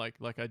it's more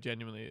like I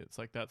genuinely, it's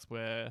like that's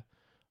where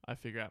I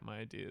figure out my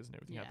ideas and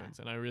everything happens,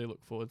 and I really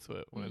look forward to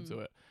it when I do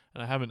it.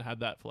 And I haven't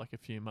had that for like a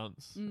few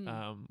months,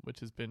 which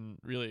has been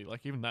really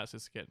like, even that's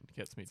just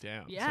gets me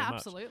down. Yeah, so much.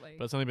 Absolutely.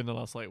 But it's only been the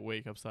last like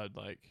week I've started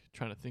like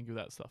trying to think of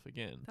that stuff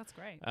again. That's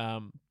great.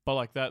 But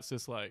like that's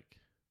just one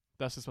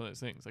of those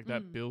things. Like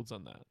that builds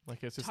on that.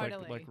 Like it's just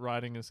like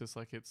writing is just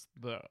like it's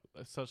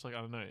such like,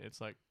 I don't know.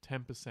 It's like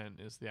 10%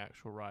 is the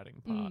actual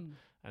writing part.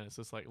 And it's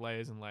just like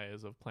layers and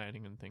layers of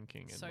planning and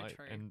thinking and like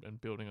and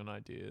building on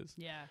ideas.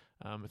 Yeah.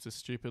 It's a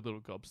stupid little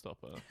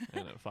gobstopper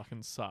and it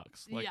fucking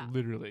sucks. Like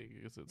literally,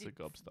 it's a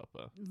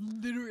gobstopper.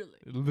 Literally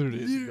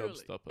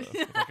it's a gobstopper.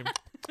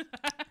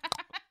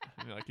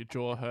 Like your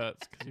jaw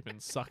hurts because you've been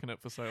sucking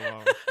it for so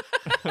long.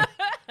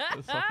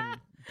 The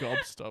fucking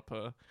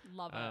gobstopper.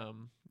 Love it.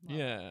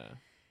 Yeah.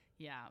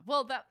 Yeah.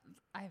 Well,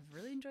 I've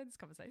really enjoyed this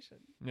conversation.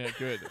 Yeah,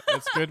 good.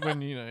 It's good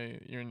when, you know,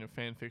 you're in your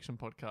fan fiction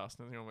podcast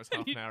and you're almost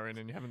half an hour in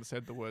and you haven't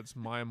said the words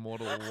 "my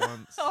immortal"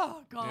 once.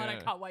 Oh God, I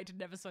can't wait to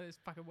never say those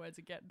fucking words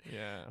again.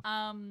 Yeah.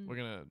 We're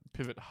gonna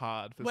pivot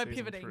hard for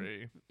season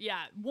 3.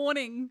 Yeah.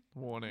 Warning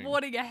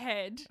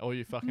ahead. All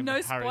you fucking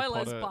no Harry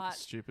spoilers, Potter but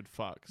stupid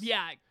fucks.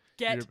 Yeah.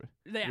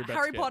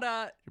 Harry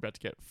Potter. You're about to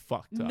get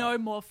fucked up. No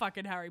more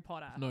fucking Harry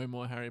Potter. No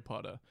more Harry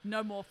Potter.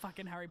 No more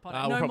fucking Harry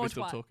Potter. We'll probably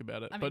still talk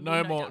about it. But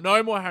no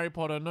more Harry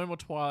Potter. No more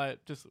Twilight.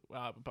 Just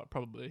but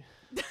probably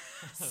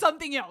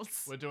something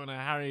else. We're doing a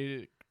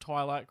Harry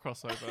Twilight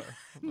crossover.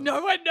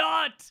 No, we're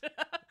not.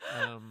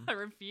 I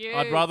refuse.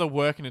 I'd rather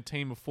work in a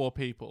team of 4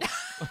 people.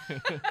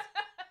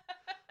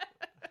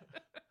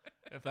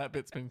 If that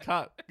bit's been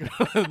cut,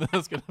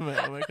 that's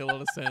gonna make a lot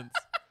of sense.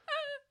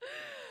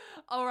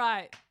 All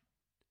right.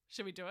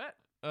 Should we do it?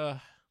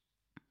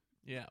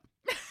 Yeah.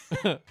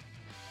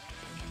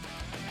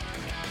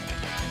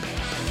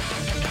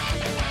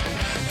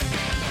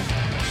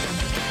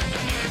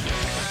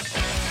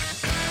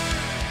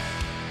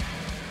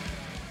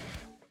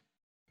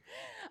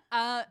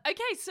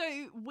 Okay, so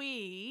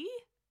we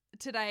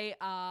today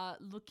are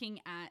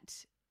looking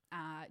at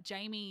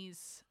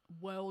Jamie's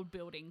world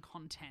building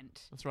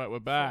content. That's right, we're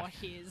back. For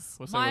his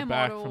we're My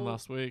back Immortal from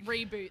last week.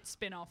 Reboot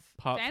spin-off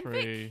Part fanfic.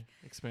 3,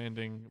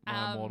 expanding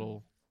My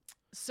Immortal.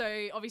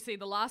 So obviously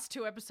the last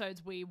 2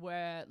 episodes we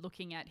were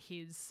looking at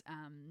his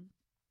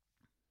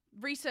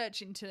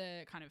research into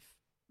kind of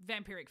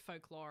vampiric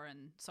folklore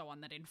and so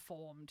on that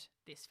informed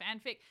this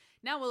fanfic.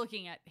 Now we're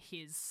looking at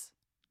his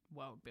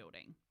world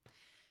building.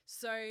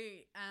 So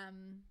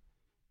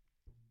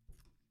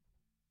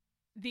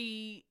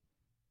the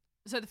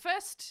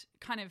first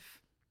kind of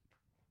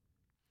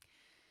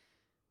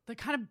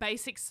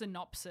basic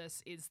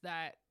synopsis is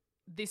that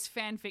this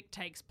fanfic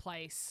takes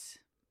place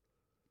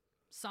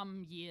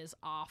some years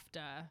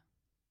after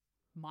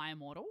My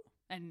Immortal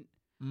and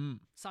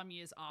some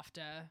years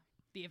after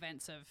the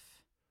events of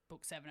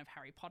Book 7 of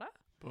Harry Potter.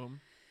 Boom.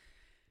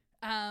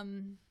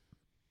 And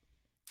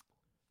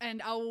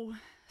I'll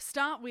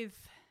start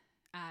with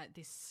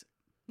this.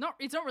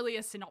 It's not really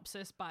a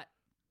synopsis, but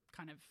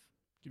kind of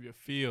give you a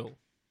feel,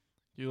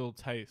 your little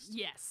taste.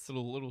 Yes.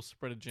 Little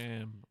spread of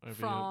jam over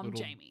from your little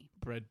Jamie.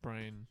 Bread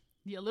brain.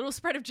 Your little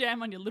spread of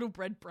jam on your little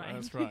bread brain.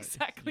 That's right.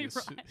 Exactly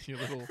right. Your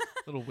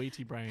little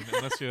wheaty brain.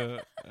 Unless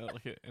you're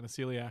like a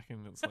celiac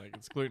and it's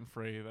gluten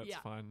free, that's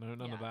fine. No,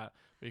 none of that.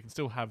 But you can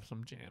still have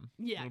some jam.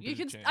 Yeah, you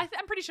can.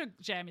 I'm pretty sure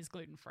jam is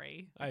gluten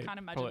free. I can't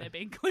imagine there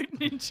being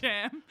gluten in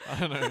jam. I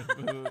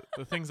don't know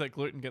the things that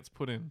gluten gets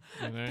put in.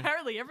 You know?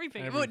 Apparently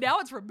everything. Well, now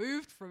it's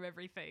removed from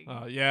everything.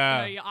 Oh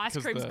yeah. Your ice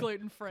cream's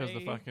gluten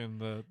free.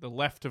 Because the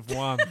left of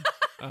one.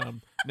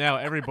 Now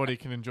everybody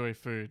can enjoy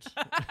food.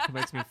 It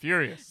makes me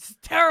furious. It's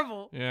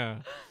terrible. Yeah.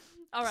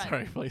 All right.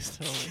 Sorry, please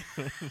tell me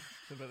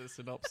about the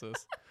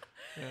synopsis.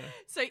 Yeah.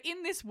 So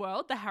in this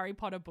world, the Harry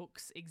Potter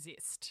books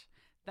exist.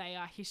 They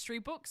are history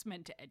books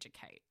meant to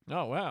educate.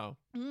 Oh, wow.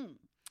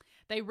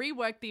 They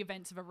rework the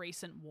events of a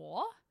recent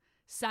war,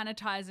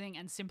 sanitizing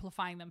and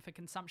simplifying them for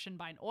consumption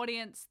by an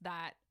audience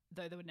that,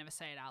 though they would never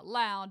say it out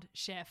loud,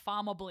 share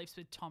far more beliefs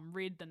with Tom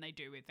Ridd than they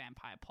do with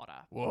Vampire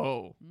Potter.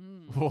 Whoa.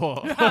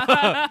 Whoa. Wait,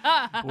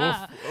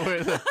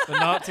 the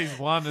Nazis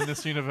won in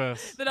this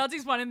universe. The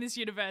Nazis won in this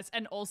universe.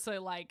 And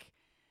also, like,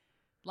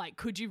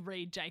 could you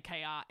read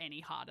JKR any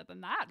harder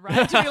than that,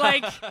 right? To be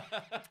like,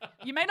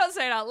 you may not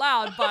say it out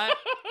loud, but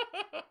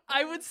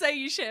I would say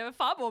you share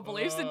far more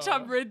beliefs in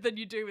Tom Ridd than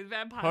you do with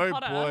Vampire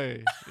Potter. Oh,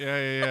 boy.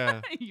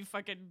 Yeah. You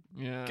fucking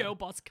girl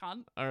boss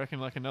cunt. I reckon,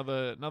 like,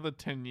 another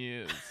 10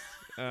 years...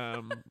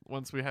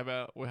 once we're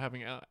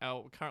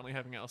currently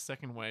having our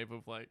second wave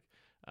of like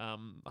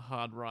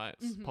hard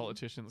rights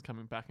politicians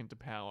coming back into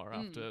power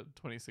after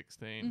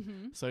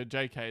 2016. So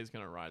JK is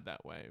going to ride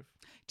that wave.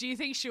 Do you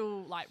think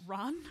she'll like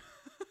run?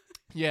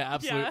 Yeah,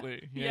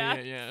 absolutely.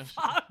 Yeah.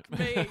 Fuck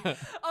me.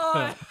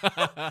 Oh,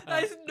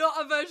 that's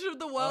not a version of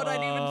the world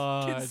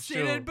I'd even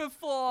considered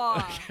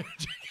before.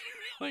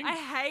 Really? I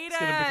hate it. It's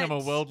going to become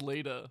a world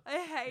leader. I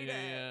hate it.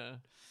 Yeah.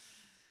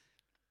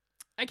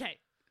 Okay.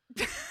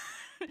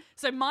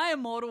 So My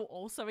Immortal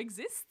also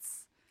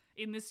exists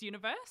in this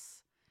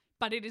universe,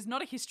 but it is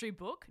not a history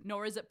book,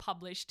 nor is it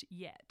published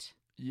yet.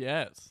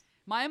 Yes.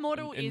 My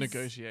Immortal in is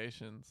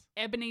negotiations.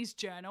 Ebony's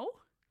journal,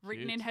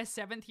 written in her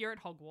 7th year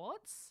at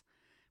Hogwarts,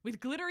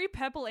 with glittery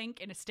purple ink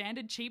in a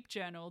standard cheap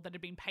journal that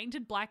had been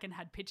painted black and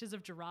had pictures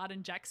of Gerard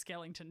and Jack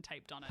Skellington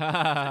taped on it.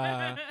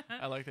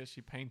 I like that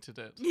she painted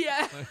it.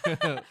 Yeah.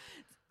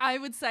 I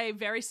would say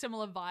very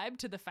similar vibe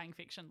to the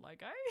Fangfiction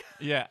logo.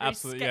 Yeah,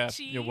 absolutely.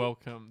 Sketchy. Yeah, you're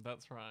welcome.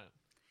 That's right.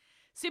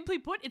 Simply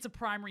put, it's a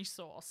primary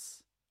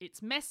source.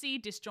 It's messy,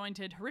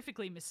 disjointed,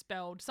 horrifically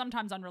misspelled,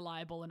 sometimes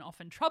unreliable, and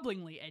often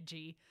troublingly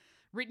edgy.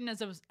 Written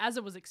as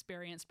it was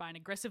experienced by an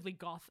aggressively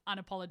goth,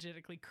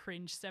 unapologetically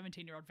cringe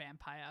 17-year-old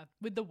vampire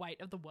with the weight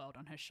of the world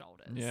on her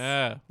shoulders.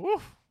 Yeah.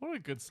 Oof, what a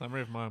good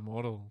summary of My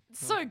Immortal.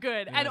 So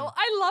good. Yeah. And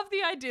I love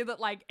the idea that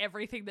like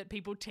everything that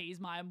people tease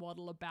My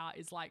Immortal about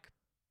is like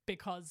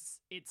because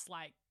it's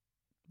like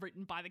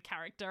written by the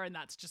character and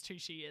that's just who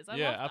she is. I love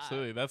that.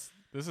 Absolutely.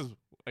 This is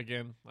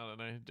again, I don't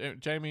know.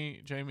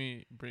 Jamie,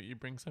 you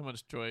bring so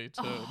much joy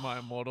to My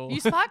Immortal.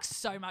 You spark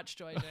so much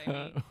joy,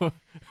 Jamie.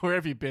 Where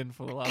have you been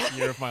for the last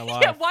year of my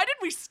life? Yeah, why did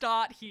we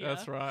start here?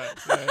 That's right.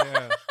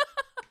 Yeah.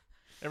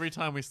 Every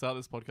time we start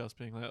this podcast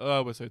being like,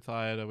 oh, we're so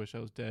tired, I wish I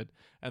was dead.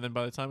 And then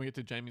by the time we get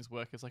to Jamie's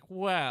work, it's like,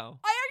 wow.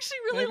 I actually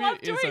really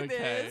love doing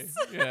this.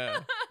 Yeah.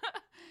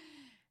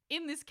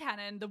 In this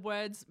canon, the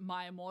words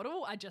My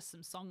Immortal are just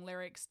some song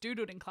lyrics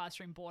doodled in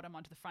classroom boredom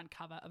onto the front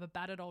cover of a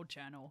battered old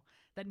journal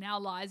that now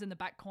lies in the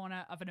back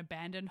corner of an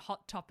abandoned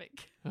Hot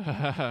Topic,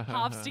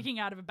 half sticking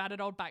out of a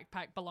battered old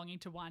backpack belonging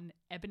to one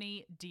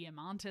Ebony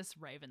Diamantis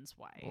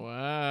Ravensway.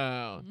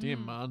 Wow.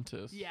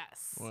 Diamantis.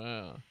 Yes.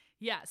 Wow.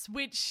 Yes,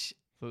 which...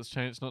 So it's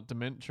changed, it's not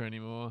dementia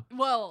anymore.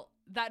 Well,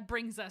 that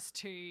brings us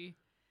to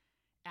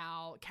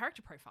our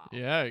character profile.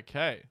 Yeah,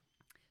 okay.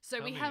 So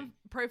we have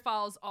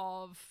profiles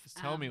of... Just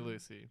tell me,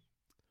 Lucy.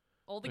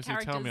 All the Lucy,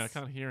 characters... tell me, I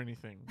can't hear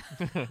anything.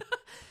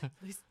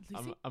 Lucy?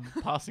 I'm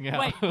passing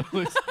out. Wait.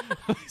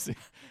 Lucy,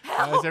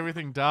 why is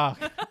everything dark?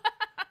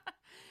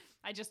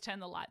 I just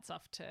turned the lights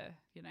off to,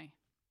 you know...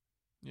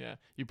 Yeah,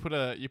 you put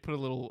a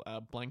little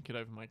blanket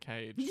over my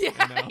cage. Yeah,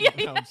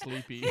 and now I'm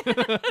sleepy.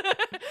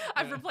 I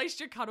I've replaced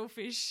your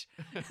cuttlefish.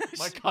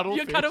 My cuttlefish?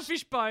 Your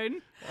cuttlefish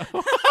bone. I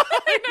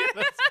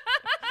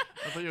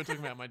thought you were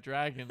talking about my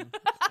dragon.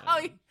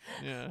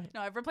 Yeah.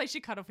 No, I've replaced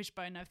your cuttlefish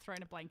bone. I've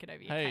thrown a blanket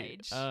over your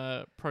cage.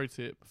 Pro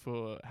tip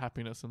for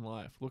happiness in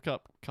life. Look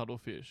up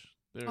cuttlefish.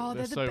 They're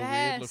the so best.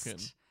 weird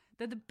looking.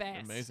 They're the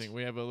best. Amazing.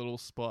 We have a little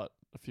spot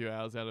a few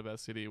hours out of our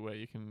city where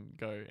you can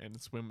go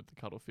and swim with the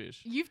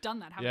cuttlefish. You've done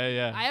that, haven't you?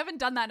 Yeah. I haven't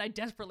done that and I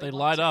desperately They want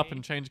light to. up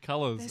and change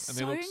colours and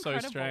they look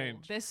incredible. so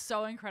strange. They're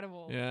so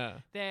incredible. Yeah.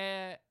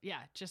 They're,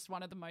 just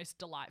one of the most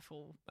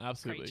delightful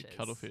Absolutely. creatures.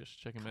 Cuttlefish.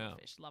 Check them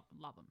out. Love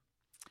them.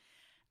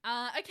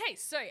 Okay,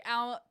 so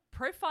our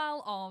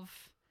profile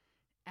of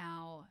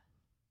our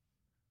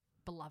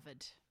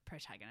beloved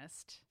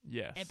protagonist.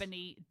 Yes.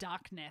 Ebony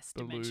Darkness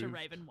Beloved. Dementia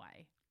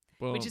Ravenway.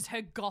 Boom. Which is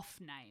her goth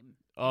name.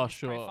 Oh, in this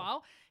sure.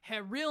 Profile.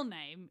 Her real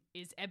name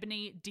is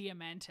Ebony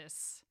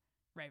Diamantis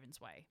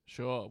Ravensway.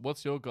 Sure.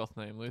 What's your goth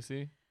name,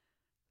 Lucy?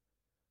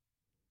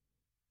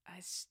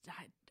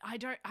 I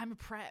don't. I'm a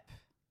prep.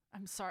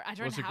 I'm sorry. I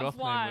don't What's your have goth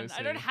name, one. Lucy?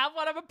 I don't have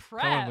one. I'm a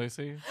prep. Come on,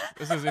 Lucy.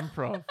 This is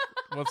improv.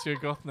 What's your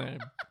goth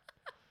name?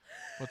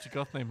 What's your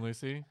goth name,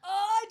 Lucy? Oh,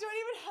 I don't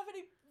even have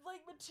any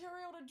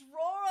material to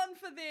draw on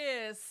for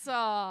this.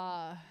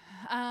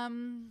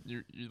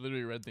 You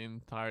literally read the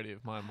entirety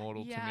of my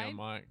Immortal to me on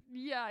mic.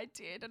 Yeah, I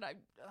did, and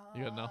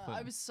You got nothing.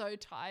 I was so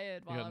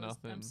tired. You got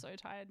nothing. I'm so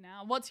tired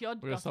now. What's your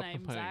goth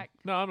name, Zach?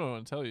 No, I'm not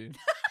going to tell you.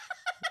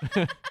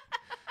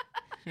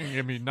 You can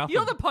give me nothing.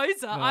 You're the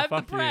poser. No, I'm the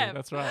fuck prep. you.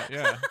 That's right.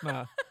 Yeah.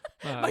 Nah.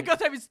 My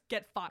goth name is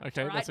Get Fucked.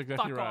 Okay, right? that's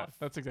exactly Fuck right. off.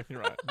 That's exactly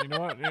right. You know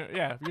what?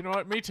 Yeah. You know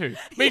what? Me too.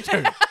 Me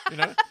too. You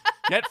know?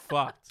 Get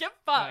fucked. Get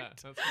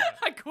fucked. Yeah, that's right.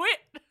 I quit.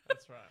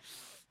 That's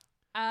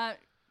right.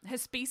 Her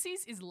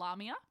species is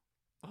Lamia.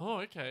 Oh,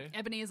 okay.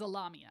 Ebony is a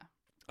Lamia.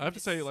 I have to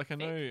say, like, I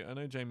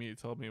know, Jamie, you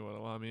told me what a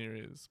lamia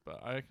is,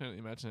 but I can only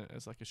imagine it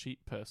as like a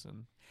sheep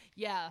person.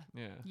 Yeah.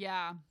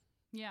 Yeah.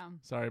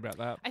 Sorry about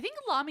that. I think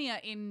Lamia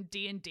in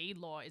D&D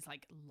lore is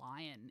like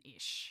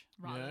lion-ish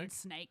rather than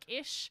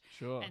snake-ish.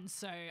 Sure. And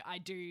so I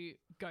do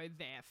go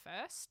there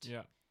first.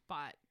 Yeah.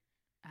 But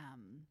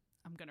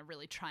I'm going to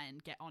really try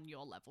and get on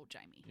your level,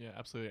 Jamie. Yeah,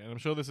 absolutely. And I'm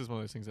sure this is one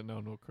of those things that no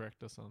one will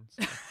correct us on.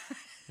 So.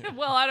 Yeah.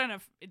 Well, I don't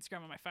have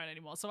Instagram on my phone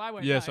anymore, so I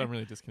won't know. So I'm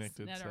really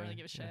disconnected. I don't really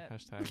give a shit.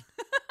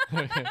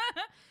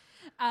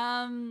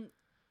 Hashtag.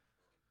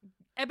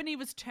 Ebony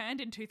was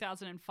turned in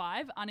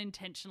 2005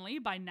 unintentionally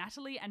by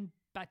Natalie and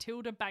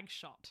Batilda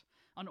Bagshot.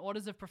 On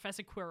orders of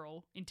Professor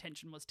Quirrell,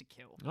 intention was to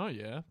kill. Oh,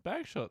 yeah.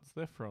 Bag shots.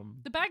 They're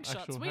from the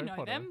Bagshots. We Harry know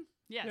Potter. them.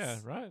 Yes. Yeah,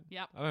 right.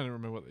 Yep. I don't even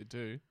remember what they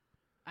do.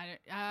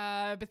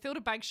 Bathilda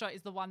Bagshot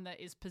is the one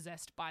that is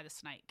possessed by the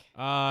snake.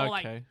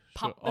 Okay.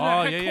 Sure.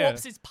 Her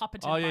corpse is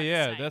puppeted by the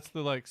snake. That's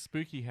the like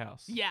spooky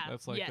house. Yeah.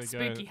 That's like they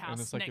spooky go, house. and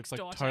it's like next it's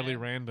door like totally to...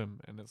 random,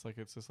 and it's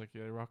just like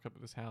they rock up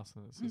at this house,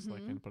 and it's just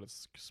like, but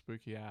it's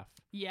spooky AF.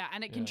 Yeah,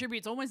 and it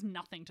contributes almost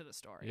nothing to the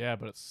story. Yeah,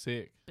 but it's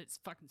sick. But it's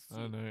fucking sick.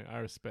 I know. I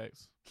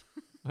respect.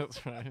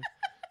 That's right.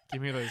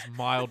 Give me those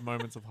mild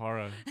moments of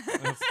horror.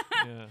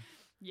 Yeah.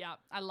 Yeah,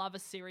 I love a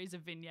series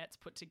of vignettes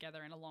put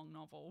together in a long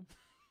novel.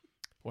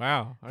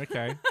 Wow.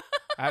 Okay.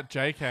 At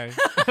JK.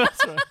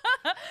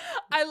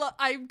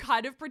 I'm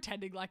kind of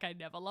pretending like I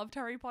never loved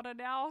Harry Potter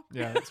now.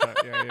 Yeah, that's right.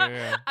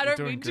 Yeah. I don't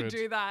mean to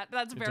do that.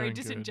 That's very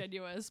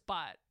disingenuous, good.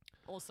 but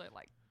also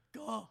like,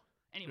 anyway.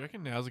 Do you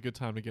reckon now's a good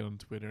time to get on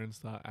Twitter and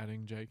start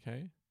adding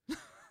JK?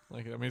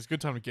 Like, I mean, it's a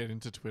good time to get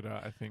into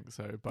Twitter, I think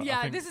so. But yeah,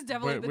 I think this is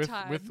definitely the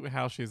time. With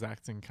how she's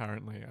acting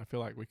currently, I feel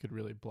like we could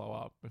really blow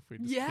up if we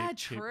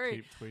just keep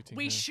tweeting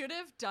We her. should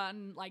have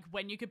done, like,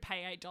 when you could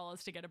pay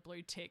 $8 to get a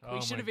blue tick, we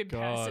should have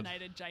God.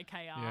 impersonated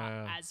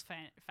JKR as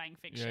Fang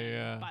Fiction.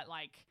 Yeah. But,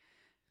 like,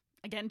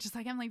 again, just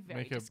like I'm, like,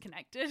 very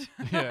disconnected.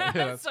 Yeah,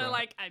 that's so, right.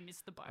 like, I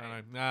missed the boat.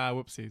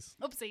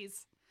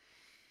 Whoopsies.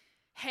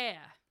 Hair.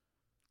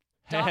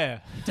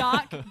 Hair.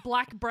 Dark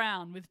black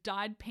brown with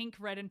dyed pink,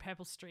 red, and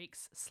purple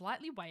streaks,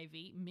 slightly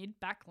wavy,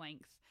 mid-back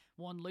length,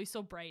 worn loose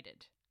or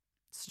braided.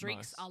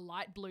 Streaks are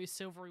light blue,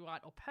 silvery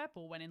white, or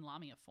purple when in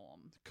lamia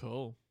form.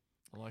 Cool.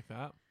 I like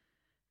that.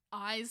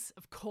 Eyes,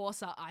 of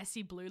course, are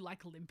icy blue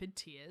like limpid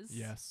tears.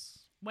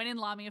 Yes. When in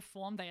lamia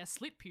form, they are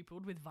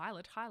slit-pupilled with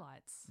violet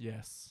highlights.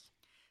 Yes.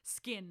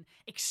 Skin,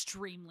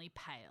 extremely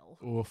pale.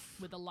 Oof.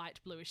 With a light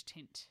bluish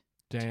tint.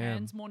 Damn.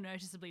 Turns more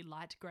noticeably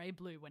light grey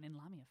blue when in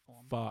lamia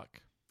form.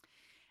 Fuck.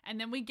 And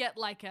then we get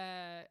like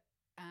a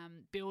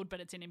build,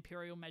 but it's in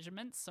imperial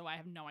measurements, so I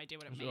have no idea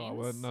what it means. Oh,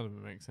 well, none of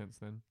it makes sense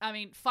then. I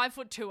mean,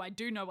 5'2", I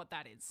do know what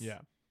that is. Yeah.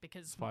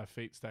 Because it's 5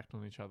 feet stacked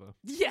on each other.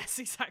 Yes,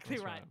 exactly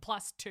right.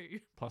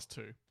 +2.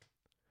 +2.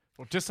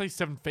 Well, just say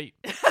 7 feet.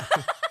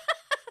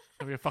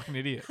 I'll be a fucking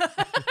idiot.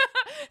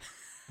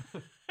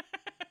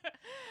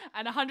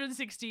 And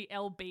 160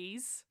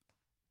 lbs.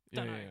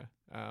 Don't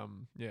know.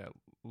 Yeah,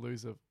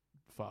 loser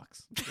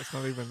fucks. That's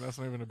not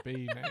even a B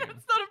name.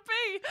 It's not a B.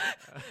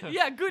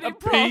 Yeah, good A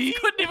improv. B?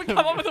 Couldn't even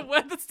come up with a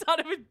word that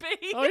started with B.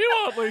 Oh, you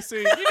know what, Lucy?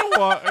 You know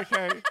what?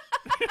 Okay.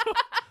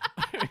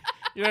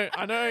 You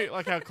I know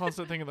like our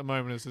constant thing at the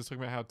moment is just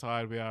talking about how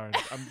tired we are, and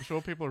I'm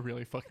sure people are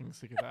really fucking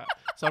sick of that.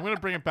 So I'm gonna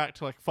bring it back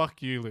to like,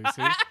 fuck you,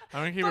 Lucy. I'm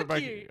gonna keep it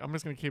back. I'm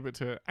just gonna keep it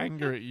to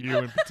anger at you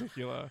in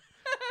particular.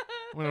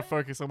 I'm gonna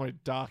focus all my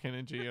dark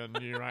energy on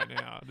you right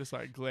now. Just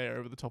like glare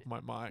over the top of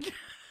my mic.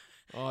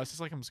 Oh, it's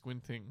just like I'm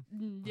squinting.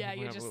 Yeah,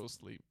 you're just a little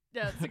sleep.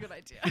 Yeah, that's a good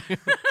idea.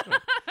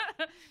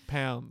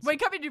 Pounds.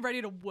 Wake up and you're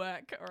ready to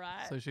work, all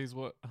right? So she's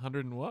what,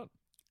 100 and what?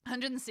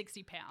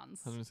 160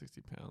 pounds.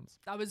 160 pounds.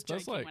 I was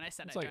joking when I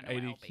said it's I like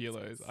don't know 80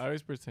 kilos. I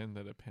always pretend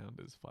that a pound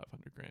is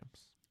 500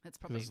 grams. That's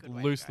probably a good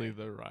way loosely to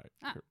go. the right.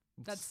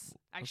 That's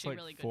actually like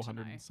really good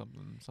 400 to know. And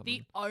something.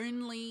 The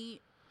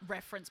only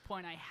reference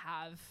point I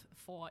have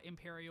for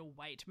imperial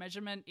weight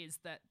measurement is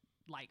that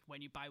like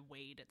when you buy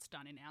weed, it's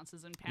done in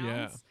ounces and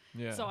pounds.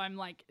 Yeah. So I'm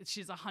like,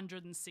 she's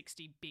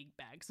 160 big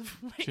bags of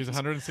weed. She's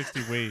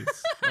 160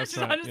 weeds. That's she's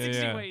right.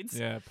 160 weeds.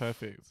 Yeah,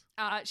 perfect.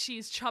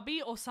 She's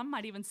chubby, or some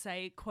might even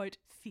say, quote,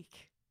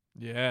 thick.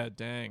 Yeah,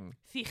 dang.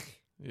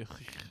 Thick.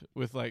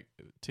 With like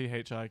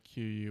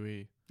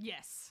THIQUE.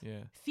 Yes.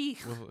 Yeah.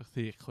 Thick. With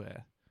thick.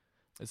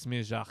 It's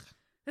me, Jacques.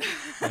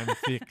 I'm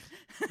thick.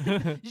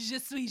 Je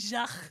suis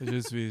Jacques.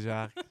 Je suis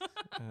Jacques.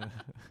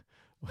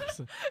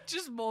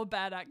 Just more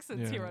bad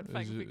accents here on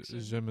Fake Fiction.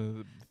 Je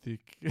me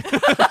thick.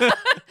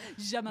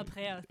 Je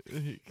m'apprête.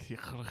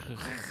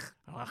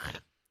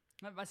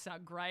 That must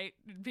sound great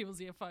in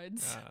people's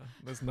earphones.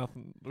 There's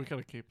nothing. We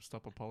gotta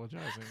stop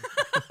apologizing.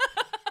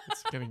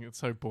 It's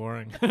so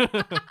boring. I'm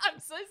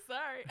so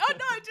sorry. Oh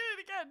no, I did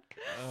it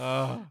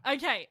again.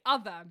 Okay,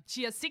 other.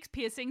 She has 6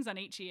 piercings on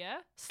each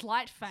ear,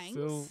 slight fangs.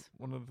 Still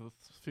one of the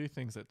few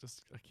things that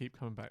just I keep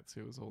coming back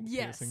to is all the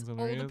piercings on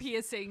her ears. All the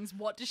piercings.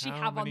 What does she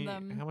have on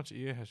them? How much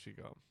ear has she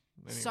got?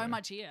 Anyway, so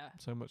much ear.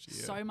 So much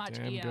ear. So much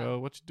Damn, ear. girl,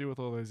 what you do with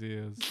all those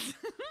ears?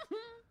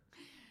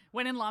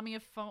 When in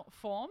Lamia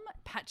form,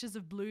 patches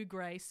of blue,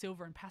 grey,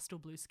 silver and pastel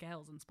blue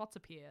scales and spots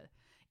appear.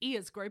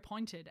 Ears grow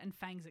pointed and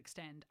fangs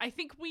extend. I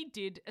think we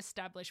did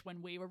establish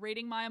when we were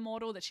reading My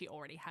Immortal that she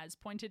already has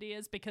pointed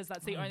ears, because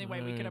that's the only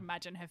way we could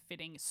imagine her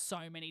fitting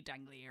so many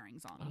dangly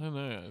earrings on. I don't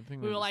know. I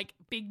think we were like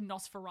big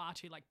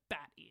Nosferatu, like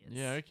bat ears.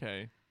 Yeah,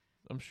 okay.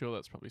 I'm sure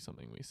that's probably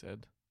something we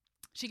said.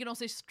 She can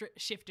also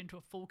shift into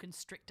a full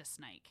constrictor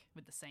snake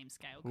with the same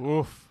scale.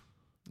 Oof.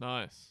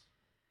 Nice.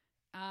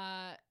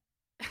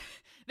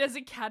 There's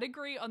a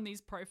category on these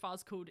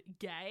profiles called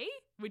gay,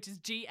 which is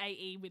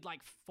GAE with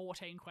like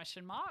 14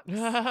 question marks.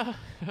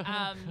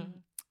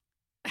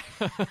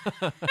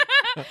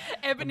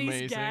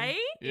 Ebony's gay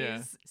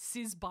is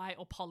cis, bi,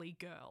 or poly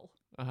girl.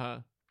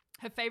 Her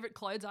favourite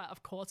clothes are,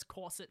 of course,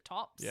 corset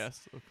tops.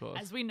 Yes, of course.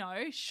 As we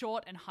know,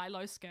 short and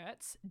high-low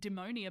skirts,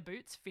 demonia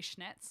boots,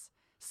 fishnets,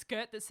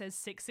 skirt that says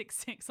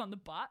 666 on the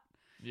butt.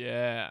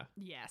 Yeah.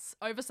 Yes.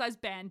 Oversized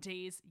band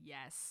tees.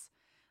 Yes.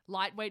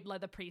 Lightweight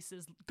leather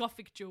pieces,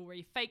 gothic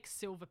jewelry, fake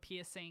silver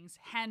piercings,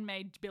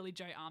 handmade Billy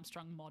Joe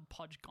Armstrong mod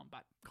podge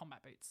combat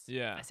boots.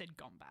 Yeah. I said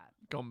gombat.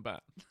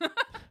 Gombat.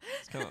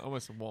 It's kind of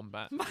almost a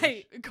wombat.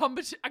 Mate, a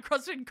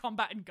cross between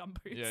combat and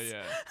gumboots.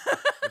 Yeah.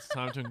 It's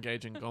time to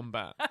engage in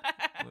gombat.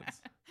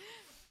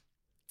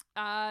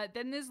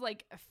 Then there's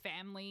like a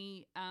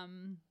family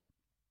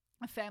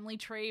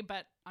tree,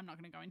 but I'm not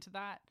going to go into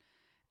that.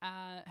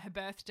 Her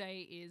birthday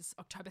is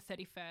October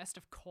 31st,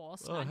 of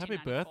course. Oh, happy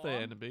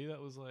birthday, Annabelle.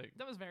 That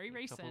was very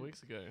recent. A couple of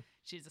weeks ago.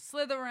 She's a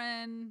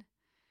Slytherin.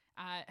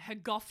 Her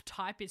goth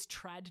type is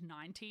trad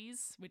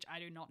 90s, which I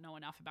do not know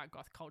enough about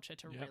goth culture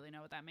to really know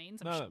what that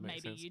means. That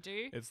makes maybe sense. you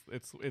do.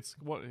 It's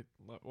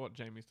what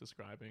Jamie's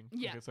describing.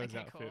 Yeah, it's those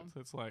outfits.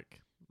 Cool. It's like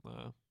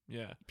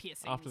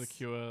piercings. After the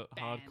Cure,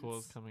 bands.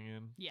 hardcore's coming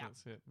in. Yeah,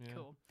 that's it. Yeah,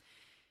 cool.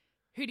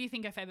 Who do you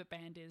think her favorite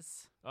band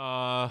is?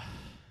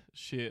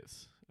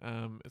 Shit.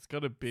 It's got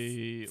to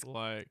be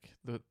like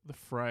the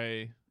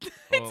Fray.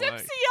 It's like,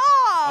 MCR.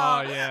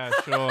 Oh yeah,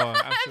 sure.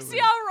 Absolutely.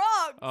 MCR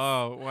rocks.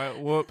 Oh wait,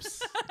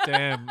 whoops,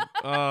 damn.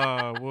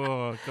 Oh,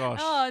 whoa, gosh.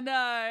 Oh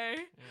no.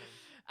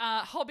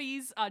 Yeah.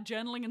 Hobbies are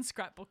journaling and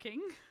scrapbooking.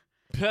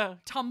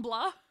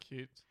 Tumblr.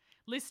 Cute.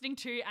 Listening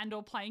to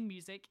and/or playing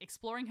music,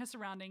 exploring her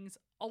surroundings,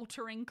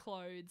 altering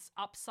clothes,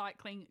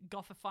 upcycling,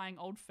 gothifying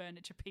old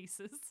furniture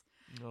pieces.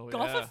 Oh,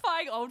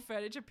 gothifying old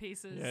furniture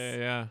pieces.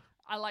 Yeah.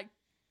 I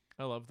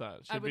love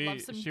that. She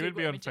would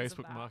be on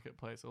Facebook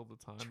Marketplace all the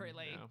time.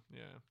 Truly.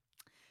 Yeah.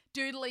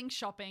 Doodling,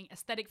 shopping,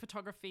 aesthetic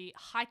photography,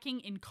 hiking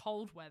in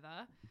cold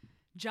weather,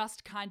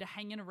 just kind of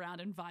hanging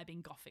around and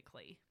vibing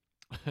gothically.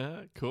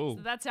 Cool.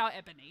 So that's our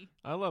Ebony.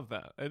 I love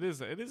that. It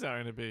is our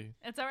Enemy.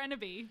 It's our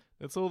Enemy.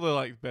 It's all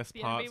the best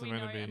parts of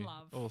Enemy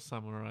all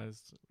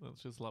summarized.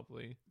 That's just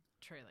lovely.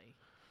 Truly.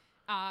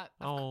 I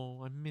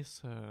miss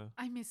her.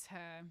 I miss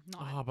her.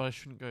 But I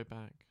shouldn't go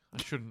back.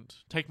 I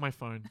shouldn't. Take my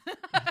phone.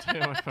 Take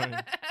my phone.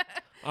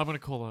 I'm going to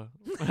call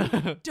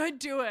her. Don't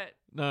do it.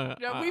 No,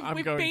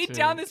 we've been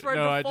down this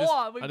road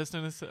before. I just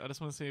want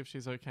to see if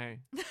she's okay.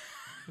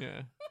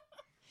 Yeah.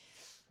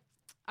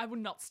 I would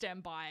not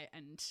stand by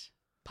and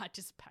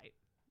participate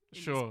in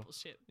this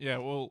bullshit. Yeah,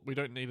 well, we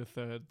don't need a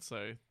third,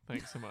 so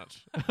thanks so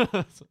much.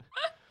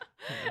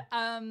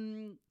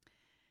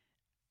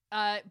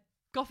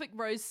 Gothic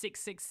Rose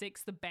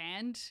 666, the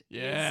band,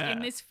 is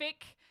in this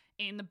fic.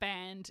 In the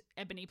band,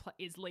 Ebony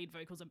is lead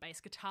vocals and bass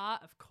guitar,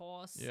 of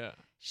course. Yeah.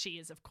 She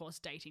is, of course,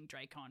 dating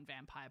Draco and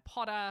Vampire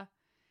Potter.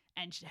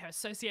 And her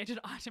associated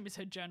item is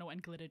her journal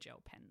and glitter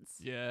gel pens.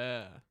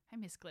 Yeah. I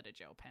miss glitter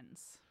gel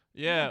pens.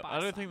 Yeah, I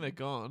don't think they're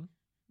gone.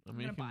 I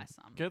mean, I'm going to buy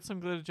some. Get some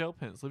glitter gel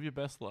pens. Live your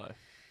best life.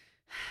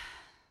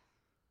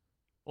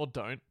 Or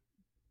don't.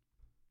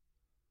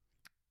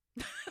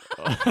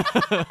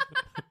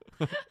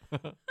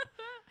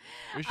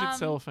 We should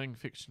sell fan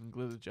fiction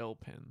glitter gel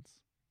pens.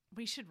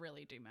 We should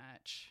really do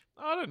merch.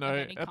 I don't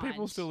know. Are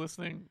people still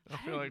listening? I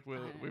feel like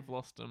we've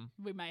lost them.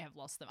 We may have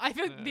lost them. I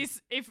feel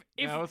if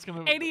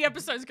any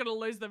episode's gonna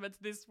lose them, it's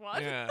this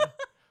one. Yeah.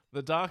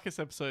 The darkest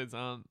episodes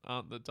aren't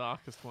the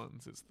darkest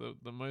ones. It's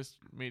the most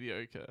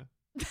mediocre.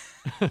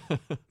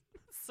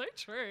 So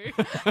true.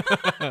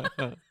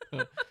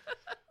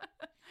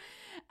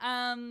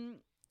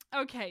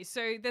 Okay,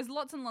 so there's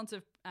lots and lots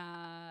of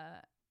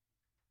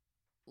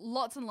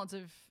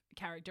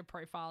character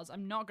profiles.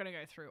 I'm not going to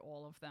go through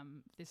all of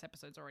them. This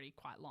episode's already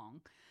quite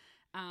long.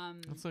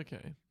 That's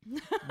okay.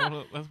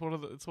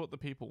 It's what the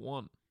people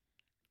want.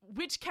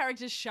 Which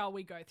characters shall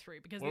we go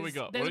through? Because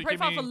what there's a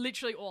profile for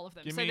literally all of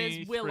them. So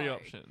there's Willow. 3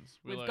 options.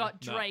 We've got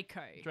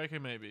Draco. Draco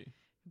maybe.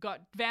 We've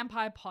got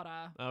Vampire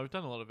Potter. We've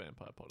done a lot of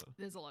Vampire Potter.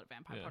 There's a lot of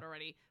Vampire Potter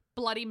already.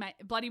 Bloody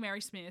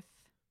Mary Smith,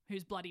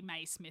 who's Bloody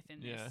May Smith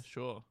in this. Yeah,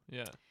 sure.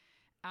 Yeah.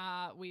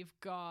 We've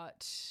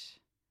got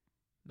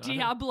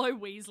Diablo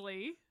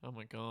Weasley. Oh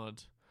my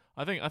god.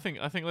 I think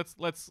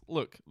let's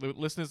look.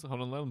 Listeners,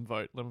 hold on, let them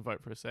vote. Let them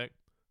vote for a sec.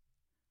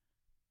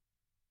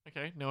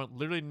 Okay,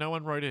 literally no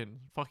one wrote in.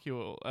 Fuck you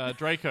all.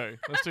 Draco.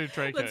 Let's do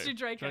Draco. Let's do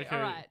Draco.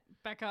 All right.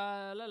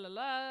 Becca,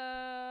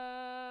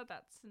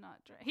 That's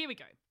not Draco. Here we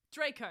go.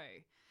 Draco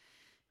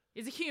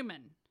is a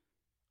human.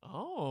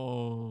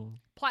 Oh.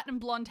 Platinum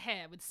blonde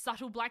hair with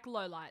subtle black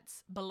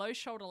lowlights, below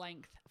shoulder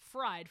length,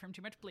 fried from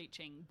too much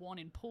bleaching, worn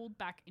in pulled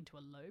back into a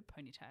low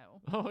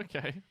ponytail. Oh,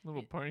 okay.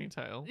 Little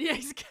ponytail. Yeah,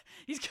 he's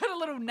got a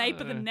little nape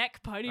of the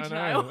neck ponytail.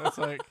 I know. That's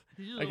like,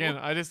 again,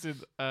 I just did,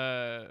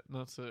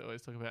 not to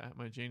always talk about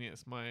my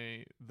genius,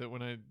 the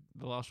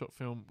last short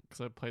film,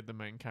 because I played the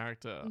main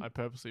character, I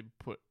purposely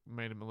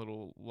made him a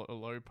little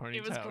low ponytail.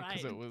 It was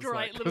great. It was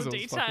great like, little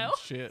detail.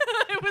 Shit.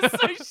 It was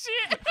so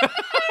shit.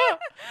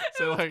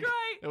 So it was like,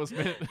 great. It was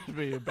meant to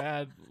be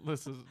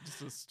just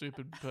a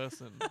stupid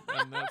person,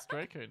 and that's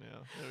Draco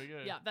now. There we go.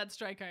 Yeah, that's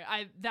Draco.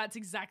 That's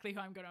exactly who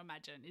I'm going to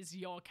imagine is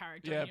your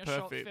character in your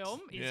perfect. short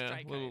film. Is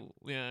Draco.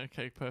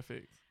 Okay,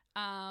 perfect.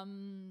 I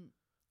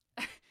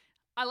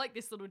like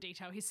this little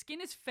detail. His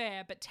skin is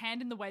fair, but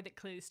tanned in the way that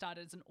clearly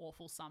started as an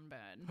awful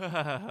sunburn.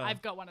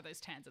 I've got one of those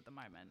tans at the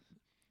moment.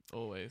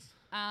 Always.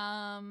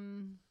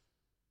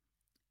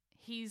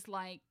 He's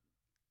like.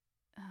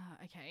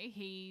 Okay,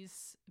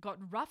 he's got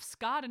rough,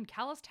 scarred and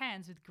calloused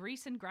hands with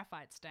grease and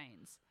graphite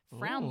stains,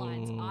 frown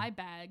lines, eye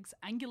bags,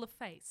 angular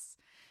face,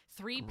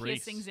 3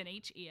 piercings in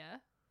each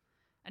ear,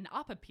 an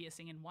upper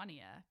piercing in one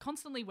ear,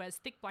 constantly wears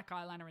thick black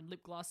eyeliner and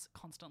lip gloss,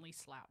 constantly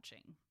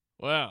slouching.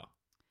 Wow.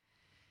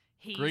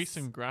 Grease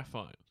and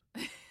graphite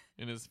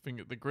in his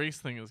finger. The grease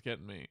thing is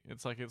getting me.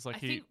 It's like I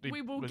think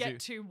we will get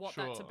to what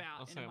that's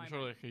about in a moment. I'm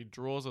sure like he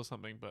draws or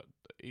something, but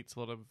eats a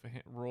lot of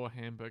raw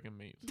hamburger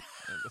meat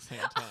at the same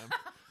time.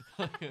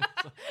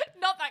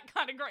 Not that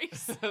kind of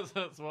grease.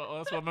 that's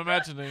what I'm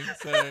imagining.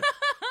 So,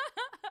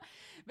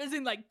 as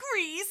in like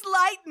grease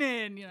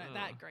lightning,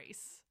 that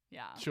grease.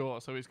 Yeah.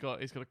 Sure. So he's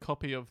got a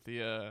copy of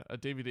a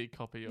DVD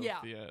copy of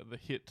the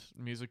hit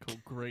musical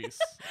Grease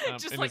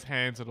in his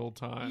hands at all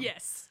times.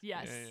 Yes.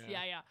 Yeah.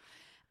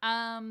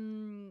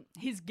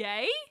 His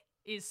gay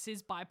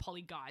is by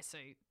Poly Guy, so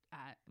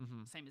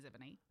same as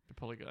Ebony. The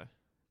Poly Guy.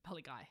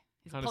 Poly Guy.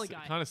 He's kind a poly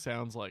guy. Kind of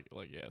sounds like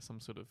some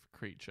sort of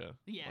creature.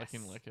 Yes. Like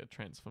in like a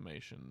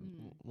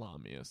transformation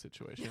Lamia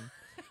situation.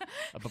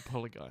 A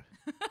poly guy.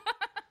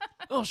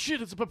 Oh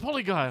shit! It's a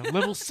poly guy.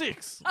 Level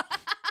 6.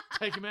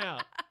 Take him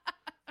out.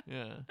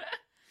 Yeah.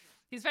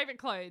 His favourite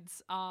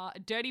clothes are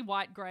dirty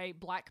white, grey,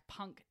 black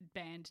punk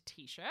band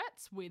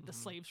t-shirts with the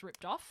sleeves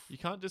ripped off. You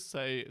can't just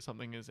say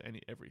something is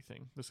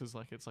everything. This is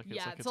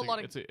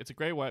it's a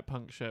grey white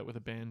punk shirt with a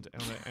band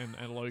and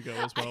a logo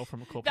as well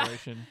from a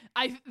corporation.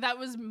 That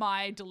was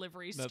my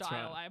delivery style.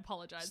 Right. I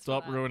apologise.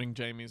 Stop ruining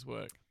Jamie's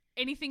work.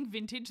 Anything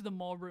vintage, the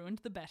more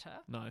ruined, the better.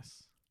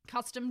 Nice.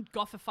 Custom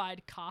gothified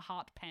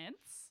Carhartt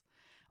pants.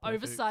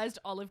 Perfect. Oversized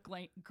olive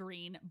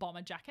green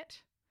bomber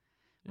jacket.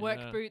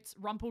 Work boots,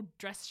 rumpled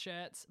dress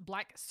shirts,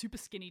 black super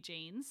skinny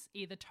jeans,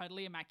 either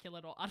totally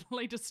immaculate or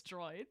utterly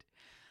destroyed,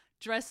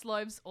 dress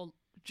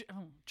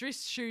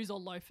shoes or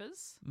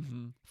loafers,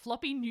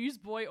 floppy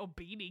newsboy or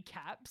beanie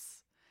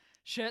caps,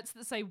 shirts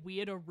that say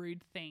weird or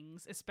rude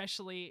things,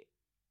 especially...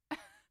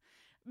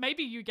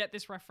 Maybe you get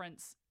this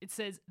reference. It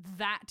says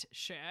that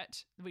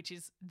shirt, which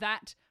is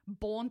that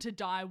born to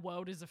die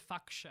world is a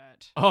fuck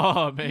shirt.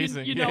 Oh,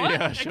 amazing. You know it?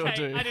 Yeah, I sure okay,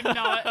 do. I didn't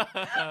know it.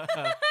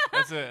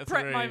 That's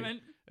Prep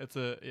moment.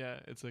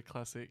 It's a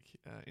classic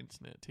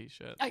internet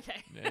t-shirt.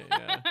 Okay.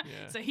 Yeah.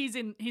 So he's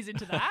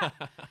into that.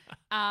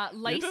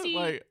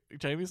 Lacey,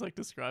 Jamie's like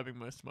describing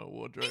most of my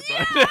wardrobe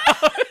right now.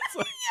 It's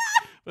like,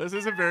 this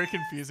is a very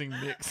confusing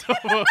mix of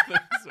all things.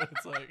 So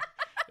it's like,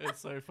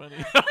 it's so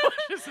funny.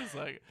 This is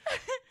like,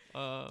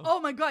 oh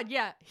my god,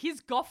 yeah.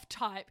 His goth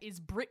type is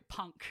Brit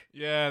punk.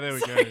 Yeah, there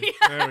we go.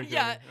 Yeah, there we go.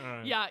 Yeah, all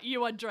right. yeah.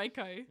 You are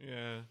Draco.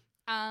 Yeah.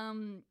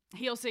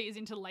 He also is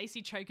into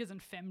lacy chokers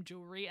and femme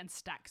jewelry and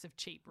stacks of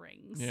cheap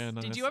rings. Yeah,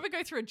 nice. Did you ever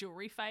go through a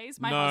jewelry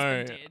phase? My no,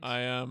 husband did.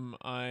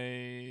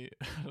 I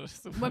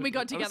when we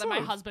got together, my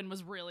husband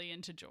was really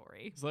into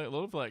jewelry. It's like a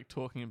lot of like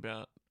talking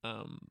about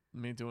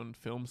me doing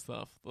film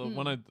stuff. The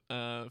one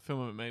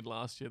film I made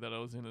last year that I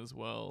was in as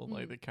well,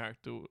 like the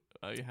character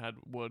had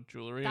wore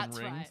jewelry and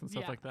rings and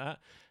stuff like that,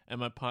 and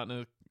my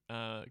partner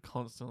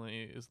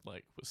constantly was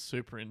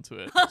super into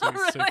it.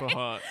 She's super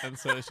hot, and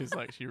so she's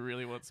like, she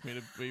really wants me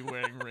to be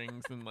wearing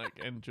rings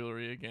and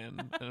jewelry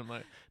again, and I'm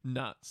like,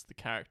 nuts, the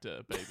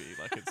character, baby.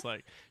 Like, it's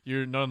like,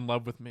 you're not in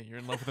love with me, you're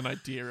in love with an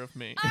idea of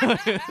me.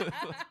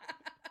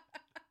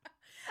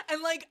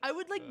 And like, I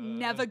would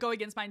never go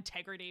against my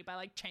integrity by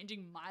like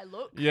changing my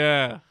look.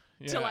 Yeah,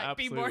 to like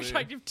absolutely. be more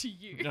attractive to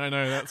you. I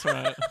know, that's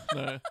right.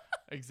 No,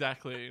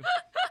 exactly.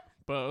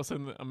 But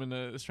also, I'm in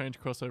a strange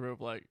crossover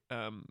of like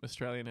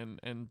Australian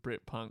and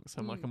Brit punk. So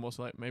I'm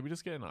also like, maybe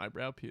just get an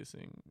eyebrow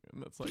piercing,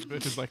 and that's like,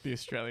 which is like the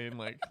Australian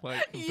like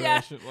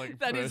yeah, version, like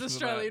that is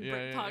Australian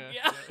Brit punk.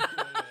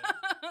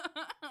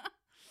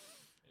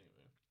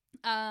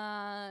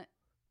 Yeah.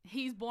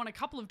 He's born a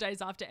couple of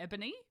days after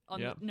Ebony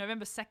on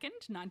November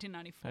 2nd,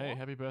 1994. Hey,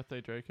 happy birthday,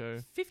 Draco.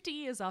 50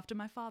 years after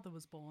my father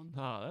was born.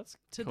 Oh, that's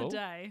to cool. the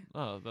day.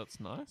 Oh, that's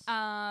nice.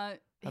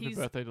 Happy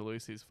birthday to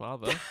Lucy's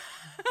father.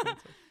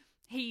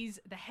 He's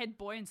the head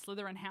boy in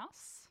Slytherin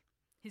House.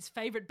 His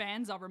favourite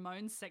bands are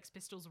Ramones, Sex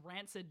Pistols,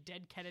 Rancid,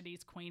 Dead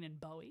Kennedys, Queen, and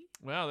Bowie.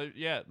 Wow,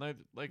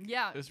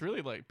 it's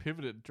really like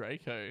pivoted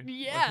Draco.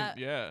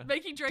 Yeah,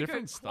 making Draco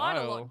different quite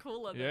style. a lot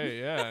cooler.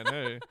 I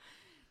know.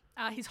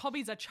 His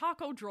hobbies are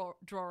charcoal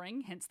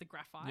drawing, hence the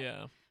graphite.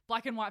 Yeah.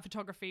 Black and white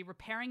photography,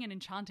 repairing and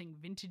enchanting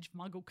vintage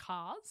Muggle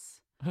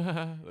cars.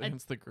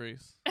 Hence the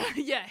grease.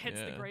 Hence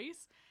the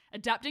grease.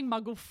 Adapting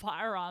Muggle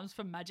firearms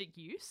for magic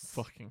use.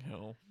 Fucking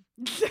hell.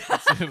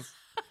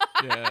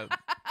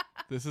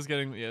 This is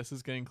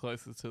getting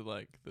closer to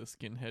like the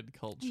skinhead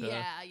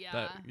culture.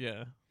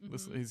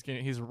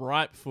 He's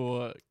ripe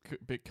for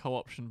big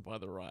co-option by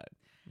the right.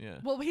 Yeah.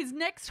 Well, his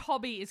next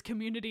hobby is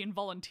community and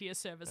volunteer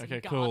service. Okay,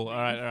 and cool. All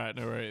right,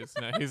 no worries.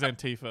 No, he's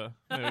Antifa.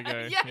 There we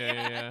go.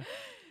 Yeah.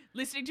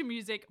 Listening to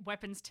music,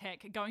 weapons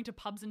tech, going to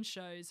pubs and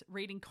shows,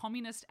 reading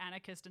communist,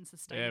 anarchist, and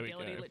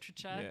sustainability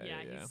literature.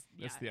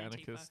 It's the Antifa.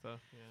 anarchist stuff.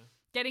 Yeah.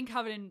 Getting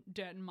covered in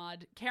dirt and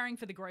mud, caring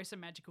for the grosser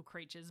magical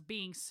creatures,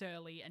 being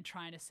surly, and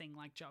trying to sing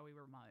like Joey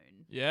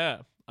Ramone. Yeah.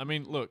 I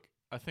mean, look,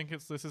 I think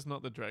this is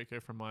not the Draco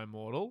from my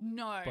Immortal.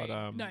 No, but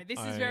no, this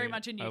is very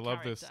much a new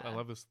character. I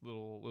love this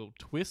little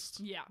twist.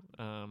 Yeah.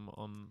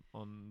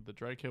 On the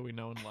Draco we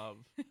know and love.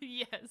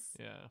 Yes.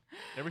 Yeah.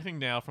 Everything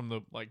now from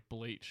the like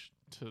bleach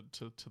to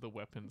the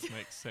weapons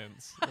makes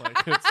sense.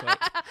 Like, it's like,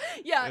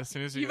 yeah. As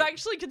soon as you've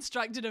actually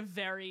constructed a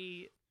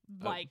very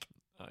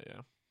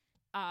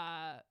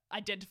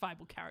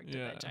identifiable character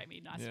there,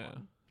 Jamie. Nice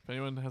one. If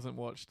anyone hasn't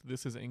watched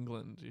This Is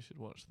England, you should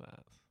watch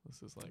that.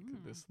 This is like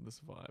this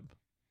vibe.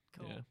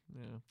 Cool.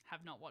 Yeah.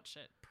 Have not watched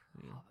it.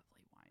 Probably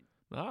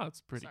won't.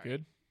 It's pretty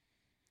good.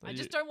 I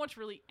just don't watch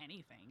really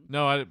anything.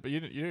 No, but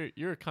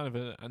you're kind of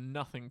a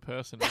nothing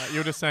person, right?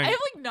 You're just saying. I have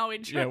like no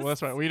interest. Yeah, well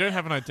that's right. Well, you don't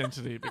have an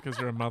identity because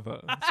you're a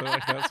mother, so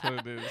like that's what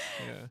it is.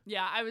 Yeah.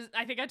 Yeah,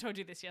 I think I told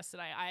you this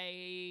yesterday.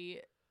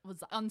 I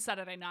was on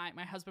Saturday night.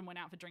 My husband went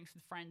out for drinks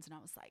with friends, and I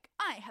was like,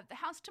 I have the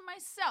house to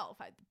myself.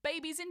 The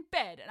baby's in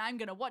bed, and I'm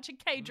gonna watch a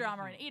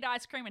K-drama and eat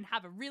ice cream and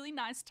have a really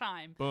nice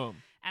time. Boom.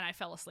 And I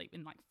fell asleep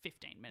in like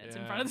 15 minutes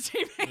in front of the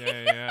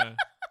TV. Yeah.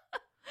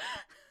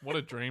 What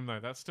a dream, though.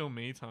 That's still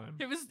me time.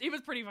 It was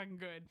pretty fucking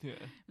good. Yeah.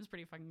 It was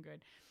pretty fucking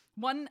good.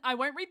 I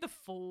won't read the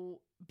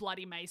full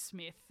Bloody Mae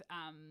Smith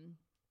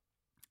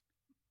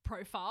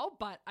profile,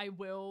 but I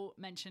will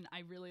mention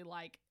I really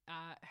like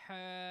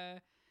her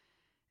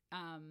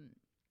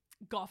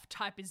goth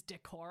type is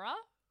Decora.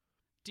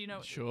 Do you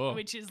know? Sure.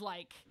 Which is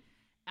like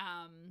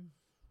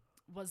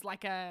was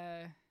like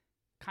a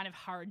kind of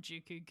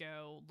Harajuku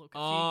girl look a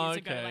few years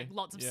ago. Like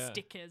lots of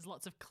stickers,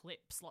 lots of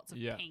clips, lots of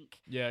pink.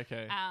 Yeah,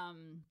 okay.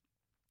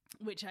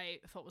 Which I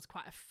thought was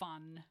quite a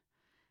fun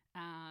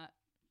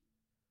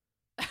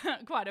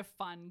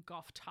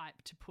goth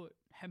type to put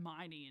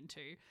Hermione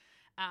into.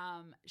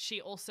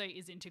 She also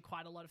is into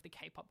quite a lot of the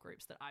K-pop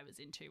groups that I was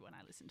into when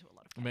I listened to a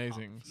lot of K-pop.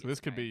 Amazing. So this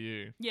could be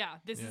you. Yeah,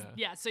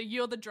 so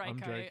you're the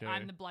Draco.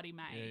 I'm the Bloody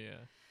Mae.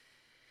 Yeah.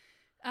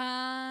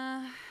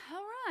 All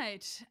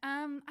right.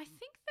 I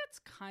think that's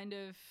kind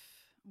of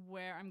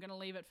where I'm going to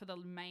leave it for the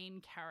main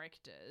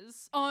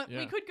characters. Oh,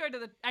 we could go to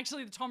the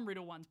Tom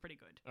Riddle one's pretty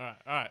good. All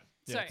right.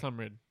 Yeah, Tom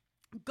Ridd.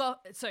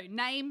 So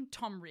name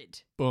Tom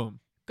Ridd.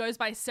 Boom. Goes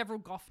by several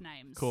goth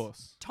names. Of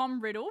course.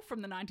 Tom Riddle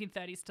from the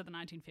 1930s to the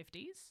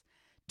 1950s.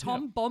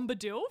 Tom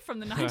Bombadil from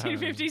the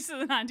 1950s to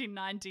the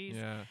 1990s.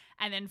 Yeah.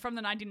 And then from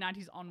the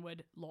 1990s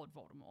onward, Lord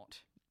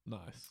Voldemort.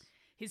 Nice.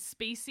 His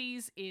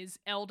species is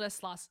elder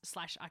 /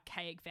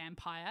 archaic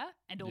vampire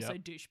and also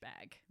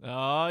douchebag.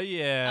 Oh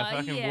yeah,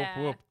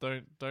 fucking whoop.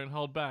 Don't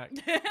hold back.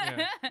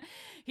 Yeah.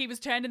 He was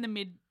turned in the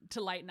mid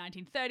to late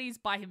 1930s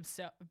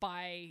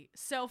by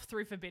self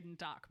through forbidden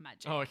dark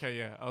magic. Oh okay,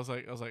 yeah. I was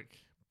like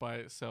by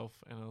itself,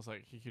 and I was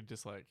like, he could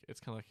just like, it's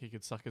kind of like he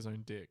could suck his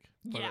own dick,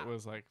 but it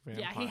was like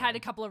vampire. Yeah, he had a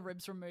couple of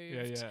ribs removed.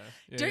 Yeah.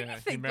 Don't you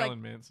think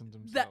Marilyn Mansoned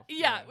himself?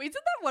 Isn't that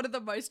one of the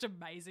most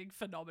amazing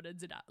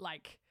phenomenons in that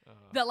like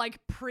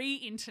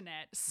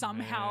pre-internet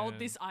somehow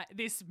this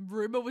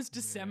rumor was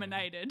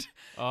disseminated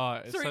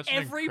through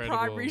every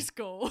primary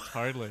school.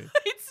 Totally.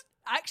 It's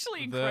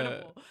actually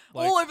incredible.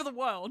 All over the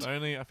world.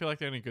 I feel like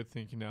the only good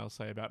thing you can now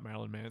say about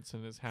Marilyn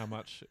Manson is how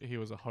much he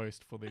was a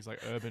host for these like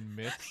urban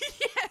myths.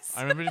 Yes.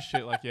 I remember this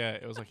shit like,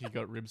 it was like he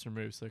got ribs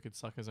removed so he could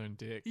suck his own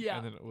dick. Yeah.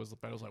 And then I was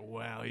like,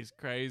 wow, he's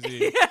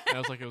crazy. Yeah. And I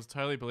was like, it was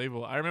totally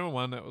believable. I remember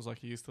one that was like,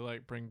 he used to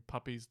like bring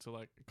puppies to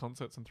like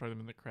concerts and throw them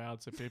in the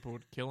crowd so people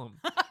would kill them.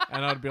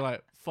 And I'd be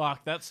like,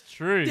 fuck, that's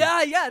true. Yeah,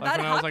 like that when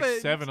happened. I was like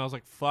 7, I was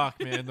like,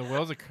 fuck, man, the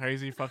world's a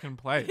crazy fucking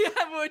place. Yeah,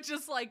 we were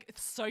just like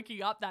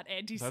soaking up that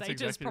anti-Satanist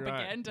exactly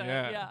propaganda.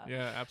 Right.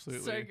 Yeah,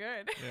 absolutely. So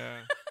good. Yeah.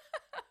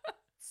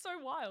 So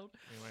wild.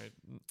 Anyway,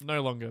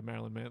 no longer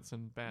Marilyn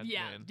Manson. Bad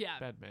man. Yeah.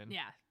 Bad man.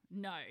 Yeah.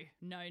 No.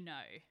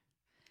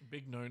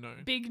 Big no-no.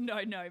 Big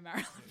no-no,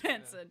 Marilyn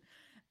Manson.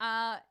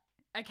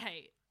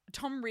 Okay.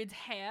 Tom Ridd's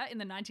hair in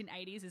the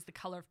 1980s is the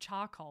colour of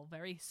charcoal,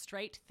 very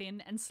straight,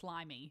 thin, and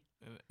slimy.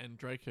 And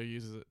Draco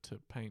uses it to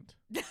paint.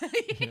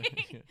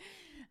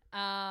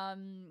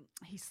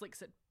 He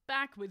slicks it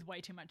back with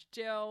way too much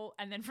gel,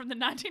 and then from the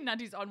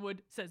 1990s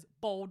onward says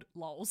bald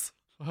lols.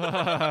 Jamie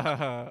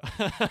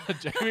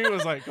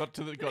was like got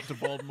to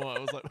Baltimore. I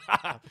was like,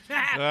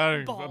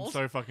 I'm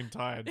so fucking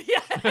tired.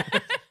 Yeah.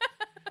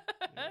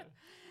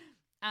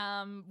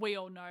 We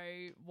all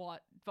know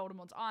what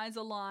Voldemort's eyes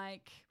are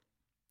like.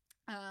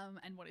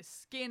 And what his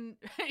skin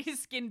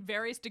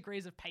various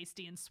degrees of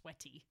pasty and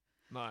sweaty.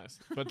 Nice.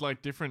 But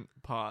like different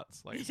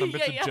parts. Like some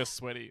bits are just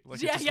sweaty.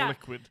 Like it's just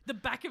liquid. The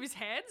back of his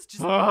hands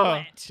just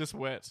wet. Just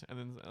wet.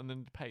 And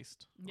then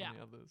paste on the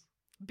others.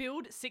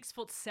 Build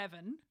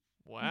 6'7".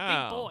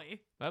 Wow. Big boy.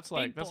 That's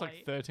like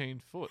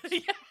 13 foot.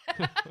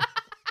 Yeah.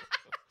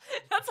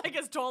 That's like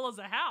as tall as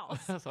a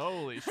house. That's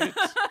holy shit.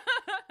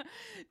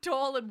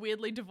 Tall and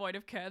weirdly devoid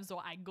of curves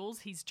or angles,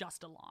 he's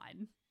just a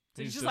line.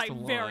 So he's just like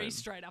very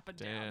straight up and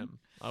down.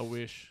 I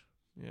wish.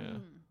 Yeah.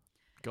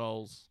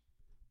 Goals.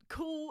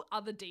 Cool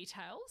other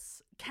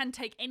details. Can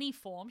take any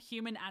form,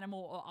 human,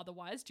 animal, or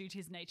otherwise, due to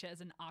his nature as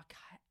an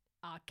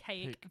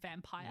archaic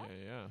vampire.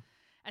 Yeah.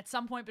 At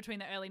some point between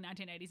the early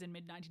 1980s and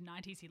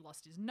mid-1990s, he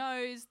lost his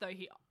nose, though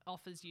he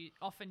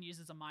often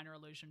uses a minor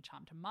illusion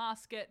charm to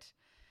mask it.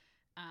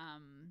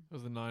 It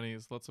was the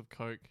 90s. Lots of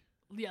coke.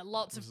 Yeah,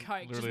 lots of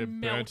coke. Just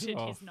melted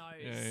his nose.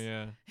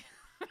 Yeah.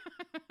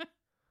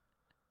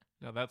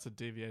 Now that's a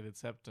deviated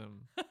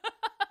septum.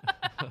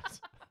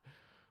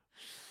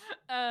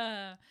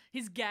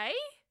 He's gay,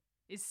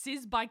 is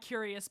cis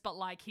bi-curious, but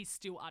like he's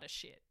still utter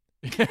shit.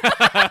 That's me.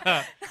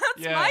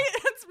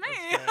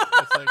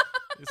 That's like,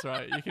 it's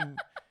right. You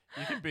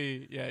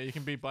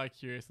can be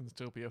bi-curious and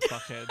still be a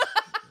fuckhead.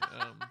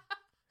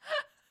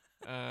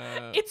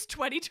 It's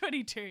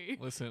 2022.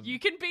 Listen, you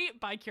can be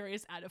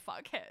bi-curious and a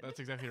fuckhead. That's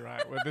exactly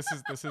right. Well, this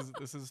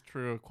is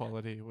true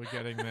equality. We're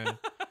getting there.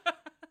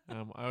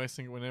 I always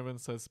think when everyone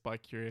says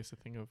bi-curious, I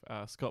think of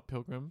Scott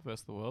Pilgrim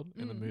vs. the World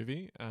in the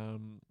movie.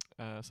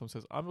 Someone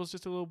says, I was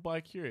just a little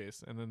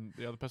bi-curious. And then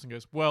the other person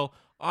goes, well,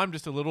 I'm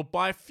just a little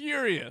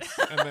bi-furious.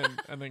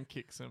 and then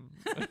kicks him.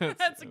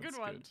 That's a good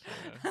one.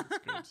 Good. Yeah,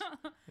 it's good.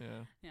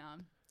 Yeah.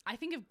 I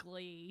think of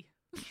Glee.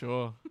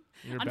 Sure.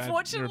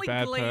 Unfortunately, you're a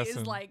bad Glee person.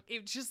 is like,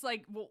 it just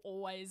like will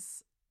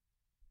always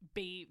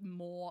be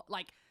more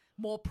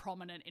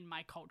prominent in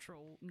my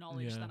cultural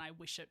knowledge than I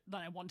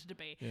wanted to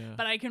be. Yeah.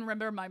 But I can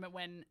remember a moment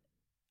when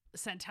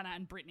Santana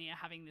and Brittany are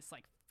having this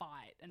like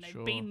fight, and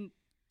they've been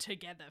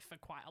together for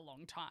quite a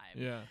long time.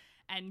 Yeah.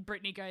 And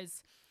Brittany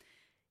goes,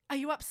 "Are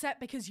you upset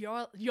because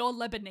you're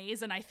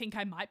Lebanese and I think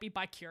I might be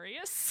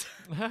bi-curious?"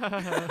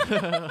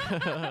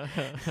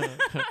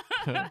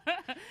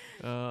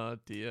 Oh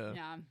dear.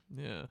 Yeah.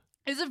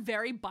 It was a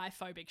very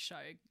biphobic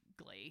show,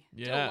 Glee.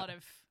 Yeah.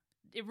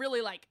 It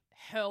really like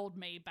hurled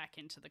me back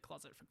into the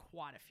closet for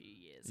quite a few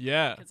years.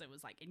 Yeah. Because it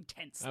was like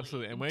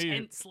intensely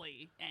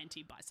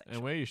anti-bisexual.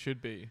 And where you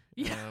should be.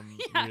 Yeah.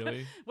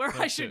 Really. Where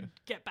I should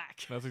get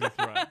back. That's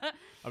exactly right.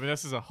 I mean,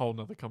 this is a whole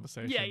nother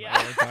conversation. Yeah.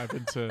 I won't dive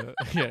into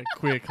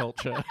queer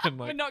culture and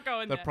like we're not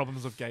going the there.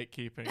 problems of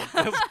gatekeeping.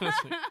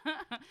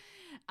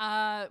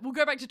 We'll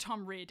go back to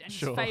Tom Ridd and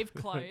his fave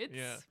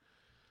clothes.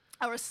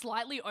 Are a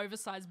slightly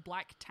oversized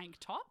black tank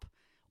top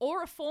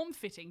or a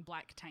form-fitting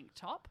black tank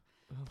top,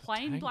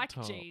 plain black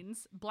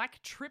jeans, black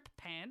trip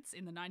pants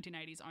in the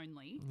 1980s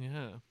only,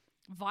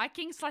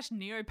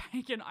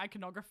 Viking/neo-pagan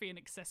iconography and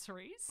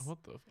accessories.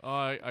 What the?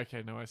 Oh,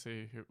 okay. No, I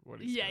see what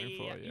he's going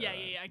for. Yeah.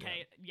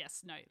 Okay.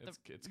 Yes. No.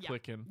 It's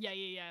clicking.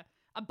 Yeah.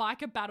 A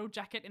biker battle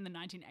jacket in the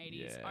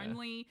 1980s. Yeah.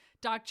 Only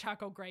dark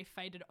charcoal grey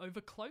faded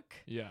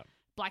overcloak. Yeah.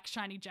 Black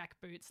shiny jack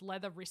boots,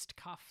 leather wrist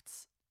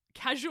cuffs,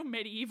 casual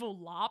medieval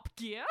LARP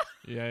gear.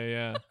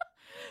 Yeah.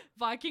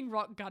 Viking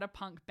rock gutter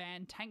punk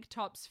band, tank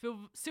tops,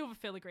 silver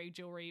filigree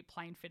jewelry,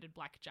 plain fitted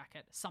black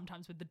jacket,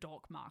 sometimes with the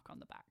dork mark on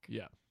the back.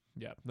 Yeah.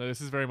 No,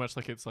 this is very much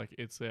like it's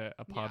a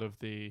part of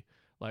the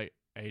like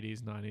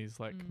 80s, 90s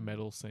like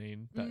metal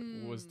scene that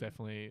was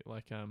definitely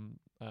like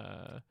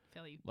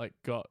fairly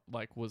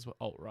like was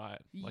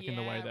alt-right, like in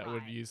the way that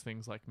would use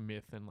things like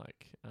myth and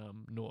like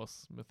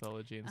Norse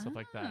mythology and stuff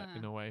like that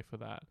in a way for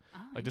that.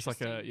 Like just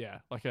like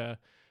a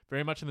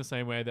very much in the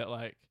same way that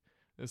like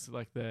this is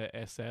like the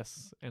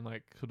SS and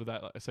like sort of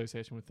that like,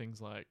 association with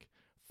things like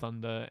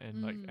thunder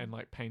and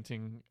like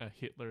painting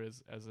Hitler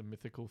as a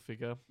mythical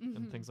figure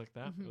and things like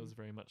that. It was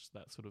very much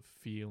that sort of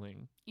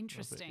feeling.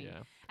 Interesting.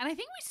 Yeah. And I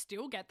think we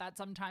still get that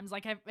sometimes.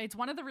 Like it's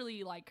one of the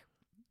really like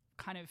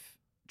kind of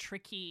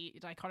tricky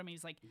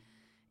dichotomies. Like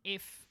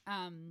if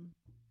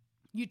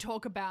you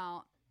talk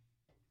about,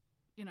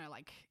 you know,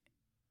 like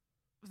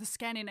the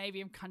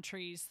Scandinavian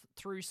countries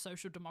through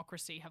social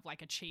democracy have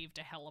like achieved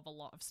a hell of a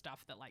lot of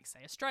stuff that like say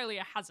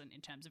Australia hasn't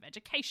in terms of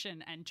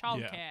education and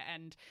childcare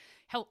and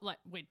health. Like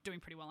we're doing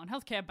pretty well on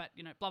healthcare, but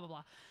you know, blah, blah,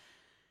 blah.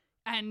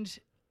 And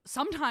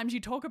sometimes you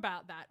talk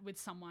about that with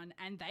someone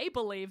and they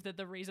believe that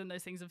the reason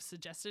those things have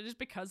suggested is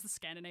because the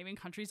Scandinavian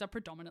countries are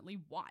predominantly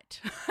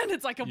white. And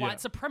it's like a white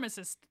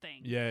supremacist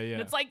thing. Yeah.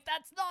 And it's like,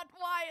 that's not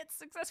why it's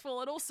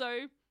successful. And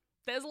also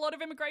there's a lot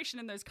of immigration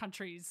in those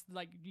countries.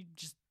 Like you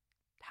just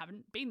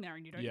haven't been there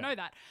and you don't know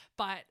that.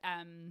 But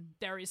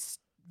there is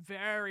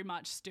very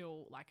much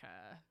still like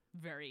a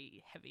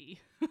very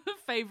heavy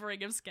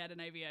favoring of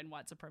Scandinavia and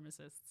white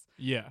supremacists.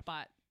 Yeah.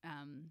 But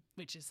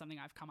which is something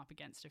I've come up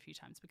against a few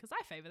times because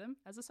I favor them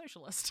as a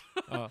socialist.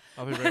 I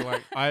think very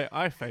like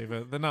I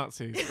favor the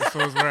Nazis. This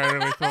was where I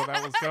really thought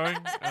that was going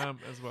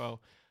as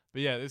well.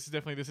 But yeah, this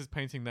is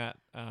painting that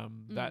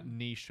that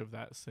niche of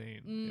that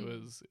scene.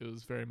 It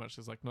was very much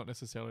as like not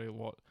necessarily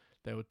what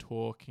they were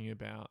talking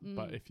about,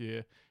 but if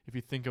you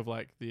think of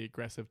like the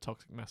aggressive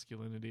toxic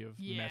masculinity of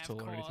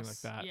metal or anything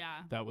like that,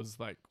 that was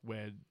like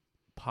where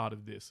part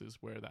of this is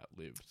where that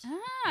lived.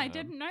 I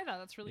didn't know that.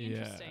 That's really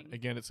interesting.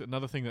 Again, it's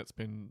another thing that's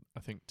been,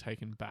 I think,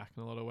 taken back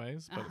in a lot of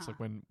ways, but it's like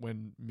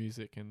when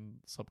music and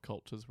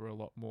subcultures were a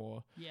lot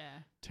more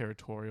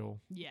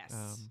territorial,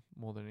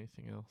 more than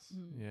anything else.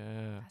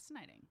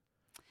 Fascinating.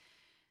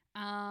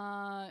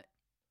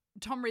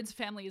 Tom Ridd's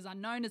family is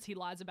unknown as he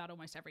lies about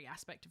almost every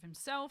aspect of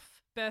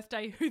himself.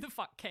 Birthday, who the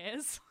fuck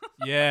cares?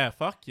 Fuck yeah.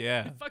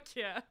 Fuck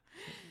yeah.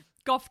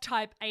 Goth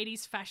type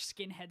 80s fash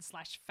skinhead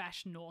 /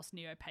 fash Norse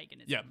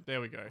neo-paganism. Yeah,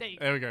 there we go.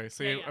 There we go.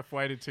 See, I've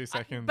waited 2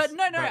 seconds. But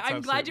no,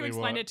 I'm glad you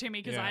explained it to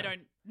me because I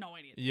don't know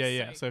any of this.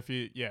 Yeah. So if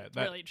you, it's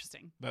really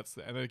interesting.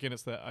 And again,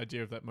 it's the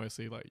idea of that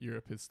mostly like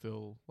Europe is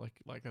still like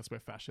that's where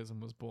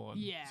fascism was born.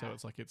 Yeah. So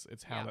it's like it's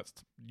how it's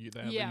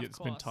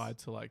been tied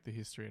to like the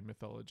history and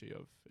mythology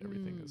of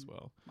everything as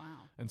well. Wow.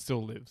 And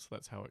still lives.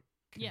 That's how it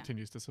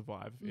continues to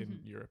survive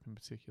in Europe in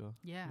particular.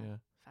 Yeah.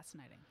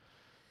 Fascinating.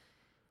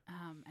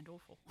 And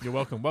awful. You're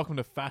welcome. Welcome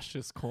to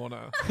Fascist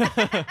Corner.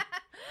 How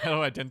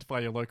to identify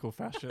your local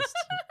fascist.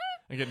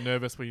 I get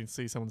nervous when you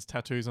see someone's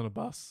tattoos on a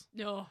bus.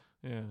 Oh.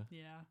 Yeah.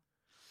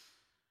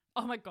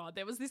 Oh my God.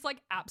 There was this like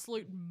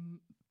absolute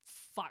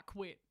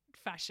fuckwit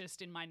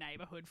fascist in my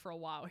neighborhood for a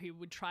while who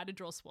would try to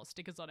draw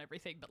swastikas on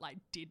everything but like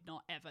did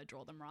not ever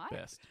draw them right.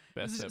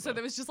 Best so ever.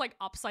 There was just like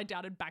upside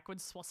down and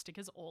backwards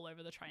swastikas all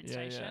over the train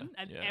station.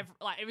 And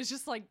like it was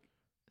just like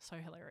so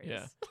hilarious.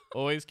 Yeah.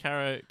 Always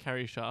carry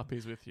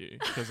Sharpies with you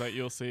because like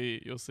you'll see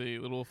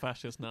little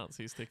fascist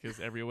Nazi stickers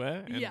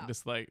everywhere and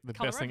just like the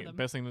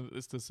best thing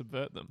is to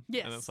subvert them.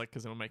 Yes. And it's like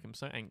because it'll make them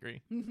so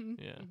angry.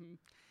 Yeah.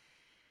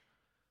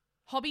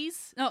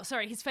 Hobbies. Oh,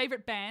 sorry. His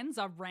favorite bands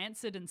are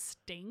Rancid and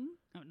Sting.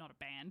 Oh, not a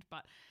band,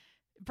 but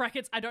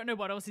brackets. I don't know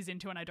what else he's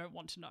into and I don't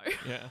want to know.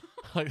 Yeah.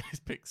 Like he's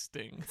picked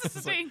Sting.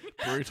 Sting.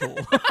 Like brutal.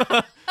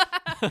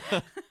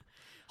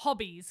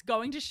 Hobbies,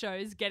 going to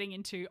shows, getting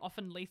into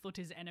often lethal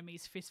to his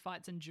enemies,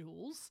 fistfights and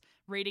duels,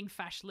 reading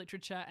fash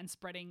literature and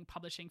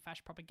publishing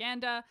fash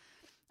propaganda,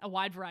 a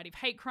wide variety of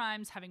hate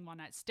crimes, having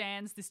one-night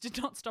stands. This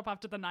did not stop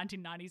after the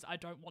 1990s. I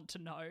don't want to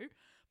know.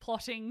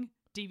 Plotting,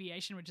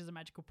 deviation, which is a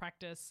magical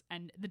practice,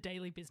 and the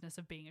daily business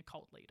of being a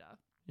cult leader.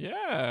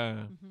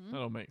 Yeah,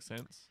 that'll make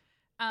sense.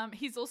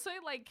 He's also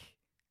like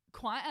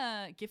quite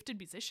a gifted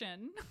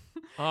musician.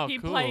 Oh, he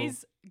cool.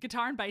 plays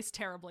guitar and bass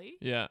terribly.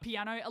 Yeah.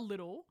 Piano a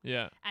little.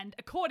 Yeah. And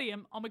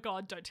accordion. Oh my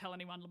God! Don't tell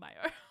anyone,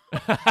 LeMayo.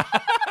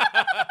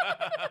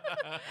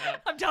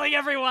 I'm telling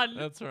everyone.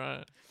 That's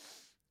right.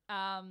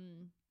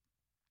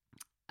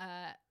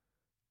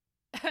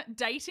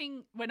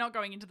 Dating. We're not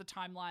going into the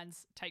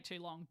timelines. Take too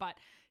long. But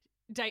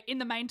in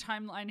the main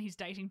timeline, he's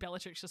dating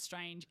Bellatrix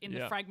Lestrange. In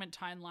the fragment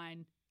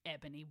timeline,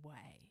 Ebony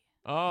Way.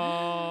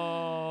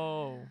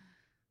 Oh.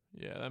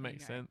 Yeah, that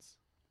makes sense.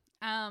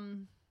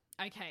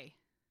 Okay.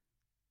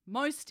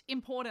 most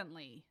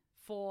importantly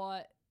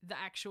for the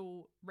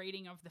actual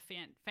reading of the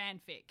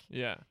fanfic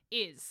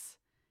is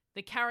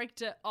the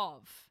character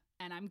of,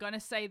 and I'm going to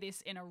say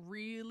this in a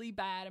really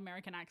bad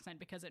American accent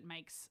because it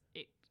makes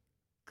it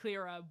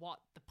clearer what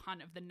the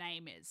pun of the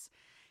name is.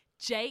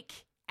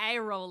 Jake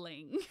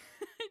Rowling.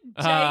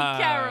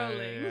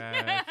 Caroling.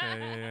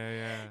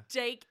 Yeah.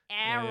 Jake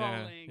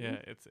Rowling. Yeah,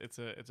 it's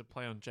a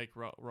play on Jake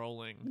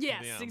Rowling.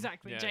 Yes,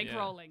 exactly. Jake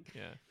Rowling.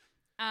 Yeah.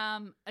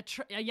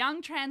 A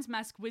young trans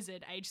mask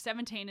wizard aged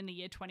 17 in the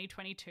year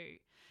 2022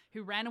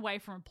 who ran away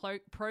from a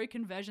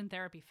pro-conversion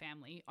therapy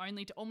family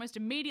only to almost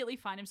immediately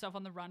find himself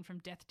on the run from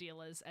death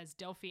dealers as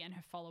Delphi and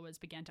her followers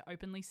began to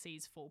openly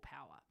seize full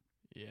power.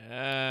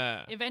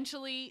 Yeah.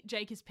 Eventually,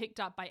 Jake is picked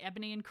up by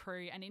Ebony and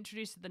crew and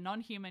introduced to the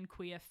non-human,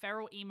 queer,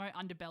 feral emo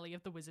underbelly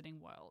of the wizarding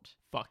world.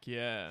 Fuck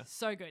yeah.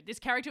 So good. This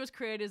character was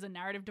created as a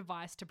narrative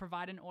device to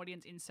provide an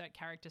audience insert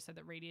character so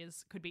that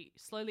readers could be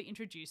slowly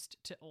introduced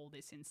to all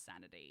this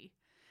insanity.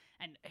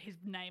 And his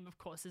name, of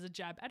course, is a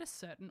jab at a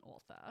certain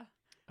author.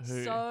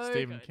 Who? So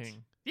Stephen good.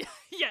 King.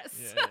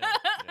 Yes.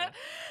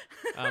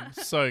 Yeah.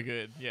 So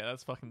good. Yeah,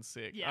 that's fucking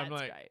sick. Yeah, I'm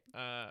great.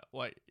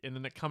 Like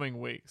in the coming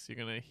weeks, you're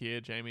gonna hear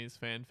Jamie's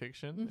fan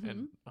fiction,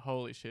 and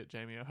holy shit,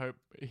 Jamie! I hope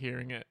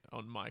hearing it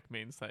on mic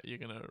means that you're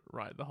gonna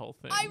write the whole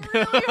thing. I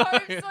really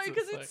hope so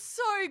because it's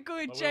so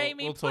good,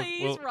 Jamie. We'll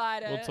please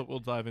write it. We'll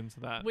dive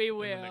into that. We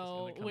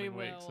will. In the coming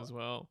weeks as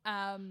well.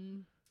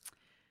 And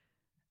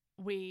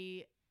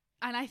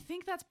I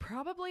think that's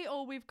probably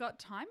all we've got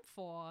time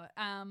for.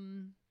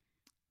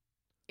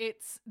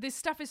 This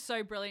stuff is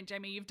so brilliant,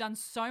 Jamie. You've done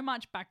so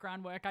much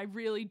background work. I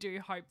really do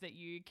hope that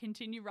you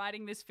continue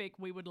writing this fic.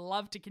 We would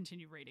love to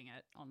continue reading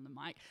it on the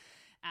mic.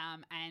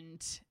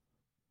 And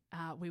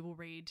we will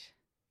read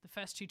the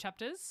first 2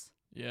 chapters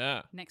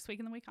next week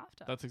and the week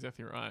after. That's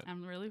exactly right.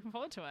 I'm really looking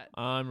forward to it.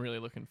 I'm really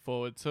looking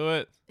forward to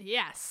it.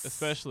 Yes.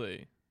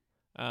 Especially.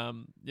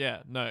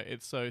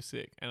 It's so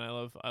sick, and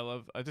I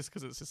just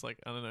because it's just like,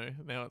 I don't know,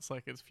 now it's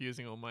like it's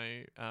fusing all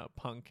my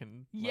punk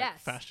and like,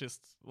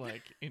 fascist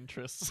like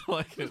interests.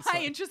 Like it's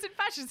my interest in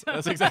fascism.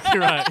 That's exactly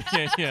right.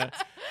 Yeah.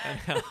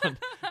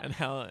 And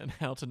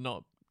how to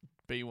not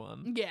be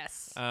one.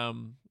 Yes. I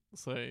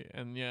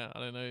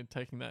don't know,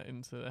 taking that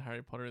into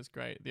Harry Potter is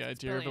great. The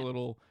idea brilliant. of a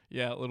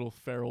little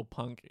feral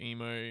punk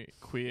emo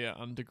queer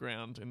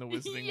underground in the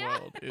wizarding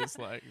world is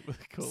like the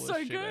coolest so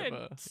shit good.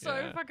 ever.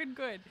 So fucking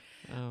good.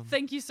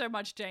 Thank you so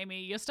much,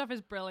 Jamie. Your stuff is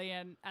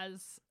brilliant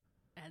as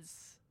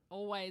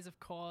always, of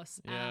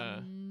course. Yeah.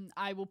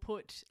 I will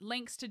put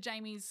links to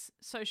Jamie's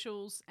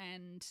socials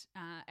and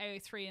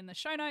AO3 in the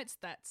show notes.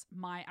 That's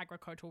My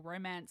Agricultural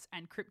Romance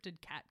and Cryptid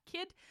Cat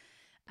Kid.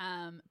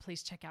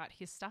 Please check out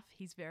his stuff.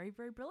 He's very,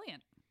 very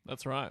brilliant.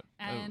 That's right.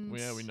 And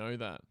we know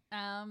that.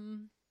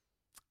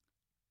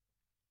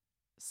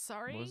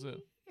 Sorry. What was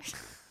it?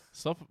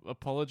 Stop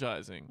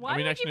apologizing. Why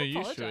do you keep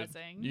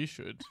apologizing? You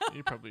should.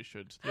 You probably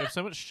should. You have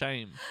so much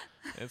shame.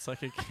 It's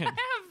like again.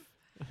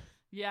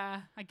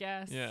 Yeah, I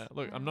guess. Yeah.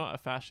 Look, I'm not a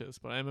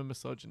fascist, but I am a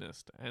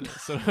misogynist, and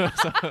it's so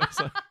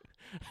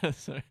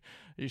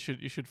you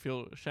should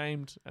feel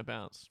ashamed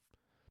about.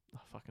 Oh,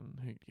 fucking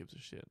who gives a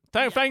shit?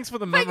 Thanks for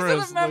the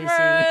memories, Lucy.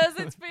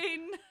 It's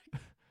been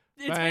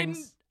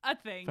a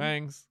thing.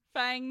 Fangs.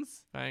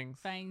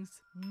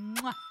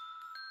 Mwah.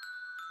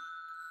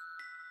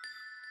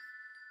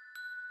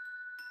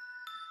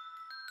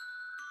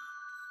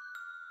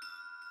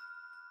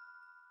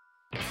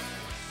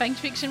 Fank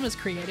Fiction was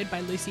created by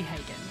Lucy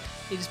Hagen.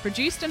 It is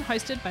produced and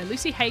hosted by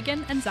Lucy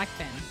Hagen and Zach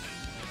Ben.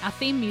 Our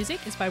theme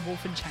music is by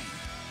Wolf and Chain.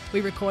 We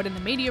record in the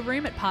media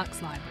room at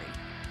Parks Library.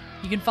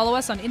 You can follow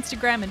us on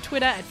Instagram and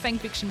Twitter at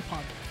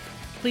FangFictionPod.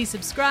 Please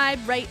subscribe,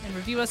 rate and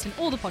review us in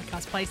all the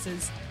podcast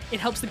places.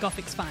 It helps the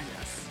Gothics find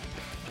us.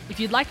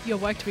 If you'd like your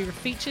work to be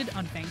featured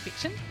on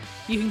Fangfiction,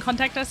 you can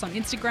contact us on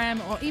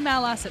Instagram or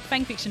email us at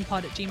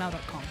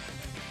fangfictionpod@gmail.com.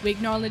 We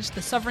acknowledge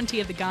the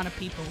sovereignty of the Kaurna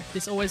people.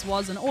 This always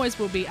was and always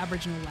will be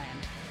Aboriginal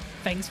land.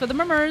 Thanks for the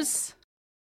mummers!